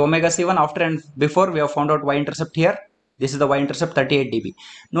 At omega C1, after and before, we have found out y-intercept here. This is the y-intercept 38 dB.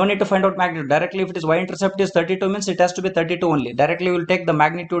 No need to find out magnitude. Directly, if it is y-intercept is 32, means it has to be 32 only. Directly, we will take the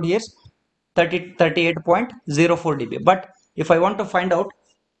magnitude here 38.04 dB. But if I want to find out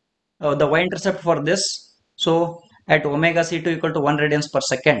the y-intercept for this, so at omega C2 equal to 1 radians per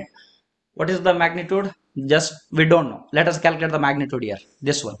second, what is the magnitude? Just we don't know. Let us calculate the magnitude here.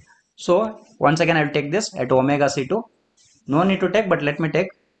 This one. So once again, I will take this at omega C2. No need to take, but let me take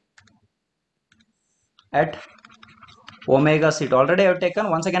at omega C2. Already I have taken.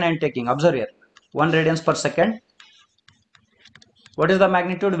 Once again I am taking. Observe here. 1 radians per second. What is the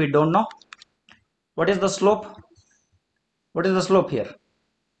magnitude? We don't know. What is the slope? What is the slope here?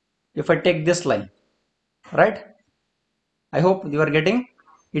 If I take this line, right? I hope you are getting.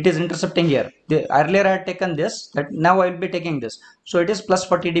 It is intercepting here. Earlier I had taken this. That now I will be taking this. So it is plus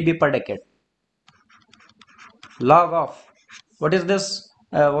 40 dB per decade. Log of what is this?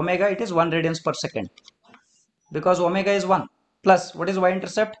 Omega. It is 1 radians per second. Because omega is 1 plus what is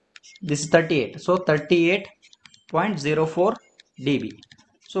y-intercept? This is 38. So 38.04 dB.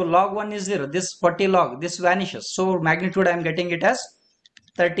 So log 1 is 0. This 40 log, this vanishes. So magnitude I am getting it as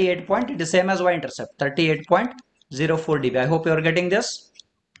 38 point. It is same as y-intercept, 38.04 dB. I hope you are getting this.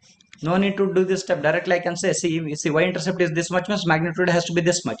 No need to do this step. Directly I can say, see y-intercept is this much, means magnitude has to be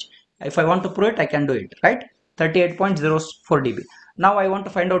this much. If I want to prove it, I can do it, right? 38.04 dB. Now I want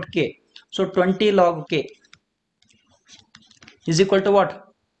to find out k. So 20 log k is equal to what?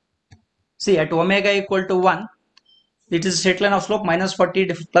 See, at omega equal to 1, it is straight line of slope minus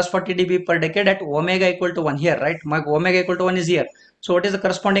 40 plus 40 dB per decade at omega equal to 1 here, right? My omega equal to 1 is here. So what is the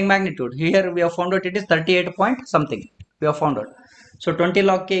corresponding magnitude? Here we have found out it is 38 point something. We have found out. So 20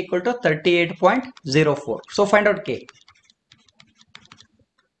 log k equal to 38.04. So find out k.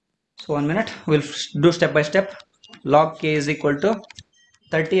 So 1 minute, we'll do step by step. Log k is equal to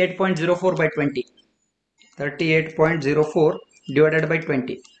 38.04 by 20. 38.04 divided by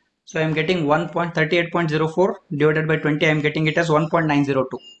 20. So I am getting 1.38.04 divided by 20. I am getting it as 1.902.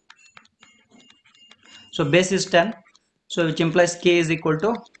 So base is 10. So which implies k is equal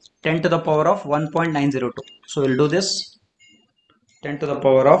to 10 to the power of 1.902. So we'll do this. 10 to the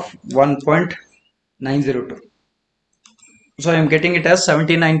power of 1.902. So I am getting it as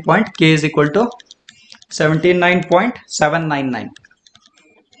 79 point. K is equal to 79.799.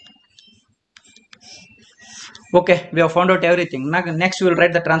 Okay, we have found out everything. Now, next we will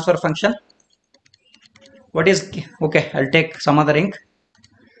write the transfer function. What is K? Okay, I'll take some other ink.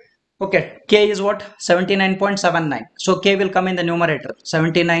 Okay, K is what? 79.79. So K will come in the numerator.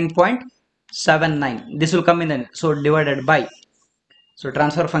 79.79. This will come in the, so divided by. So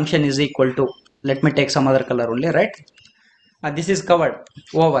transfer function is equal to, let me take some other color only, right? This is covered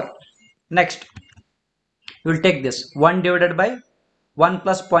over. Next, we will take this 1 divided by 1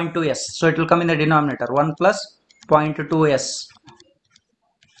 plus 0.2s. So it will come in the denominator. 1 plus 0.2s.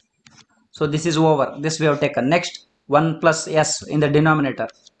 So this is over. This we have taken. Next, 1 plus s in the denominator.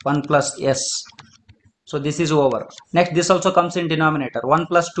 1 plus s. So this is over. Next, this also comes in denominator. 1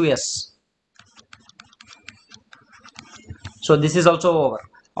 plus 2s. So this is also over.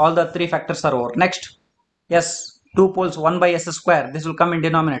 All the three factors are over. Next, s, 2 poles, 1 by s square. This will come in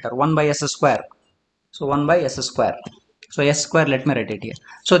denominator. 1 by s square. So 1 by s square. So s square, let me write it here.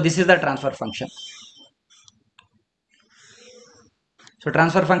 So this is the transfer function. So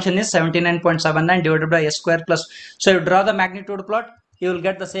transfer function is 79.79 divided by s square plus. So you draw the magnitude plot, you will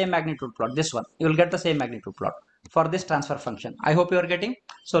get the same magnitude plot. This one, you will get the same magnitude plot for this transfer function. I hope you are getting.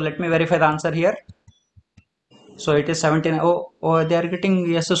 So let me verify the answer here. So it is 17. Oh, they are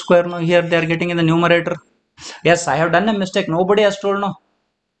getting s square. No, here they are getting in the numerator. Yes, I have done a mistake. Nobody has told no.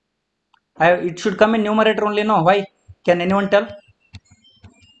 It should come in numerator only. No, why? Can anyone tell?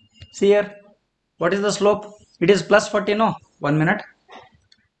 See here. What is the slope? It is plus 40. No, 1 minute.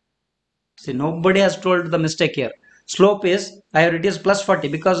 See, nobody has told the mistake here. Slope is, I have reduced plus 40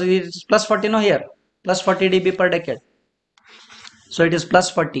 because it is plus 40 no here. Plus 40 dB per decade. So it is plus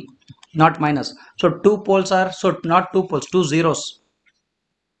 40. not minus. So two poles are, so not two poles, two zeros.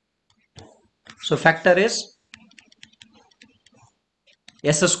 So factor is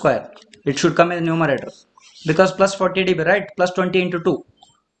s square. It should come in the numerator because plus 40 dB, right? Plus 20 into 2.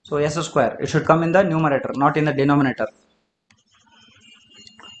 So s square. It should come in the numerator, not in the denominator.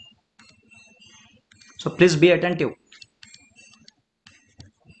 So please be attentive.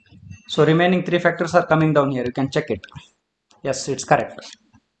 So remaining three factors are coming down here. You can check it. Yes, it's correct.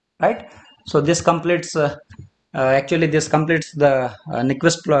 Right? So this completes actually this completes the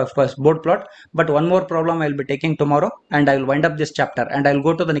Nyquist board plot, but one more problem I will be taking tomorrow, and I will wind up this chapter and I will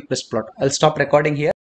go to the Nyquist plot. I'll stop recording here.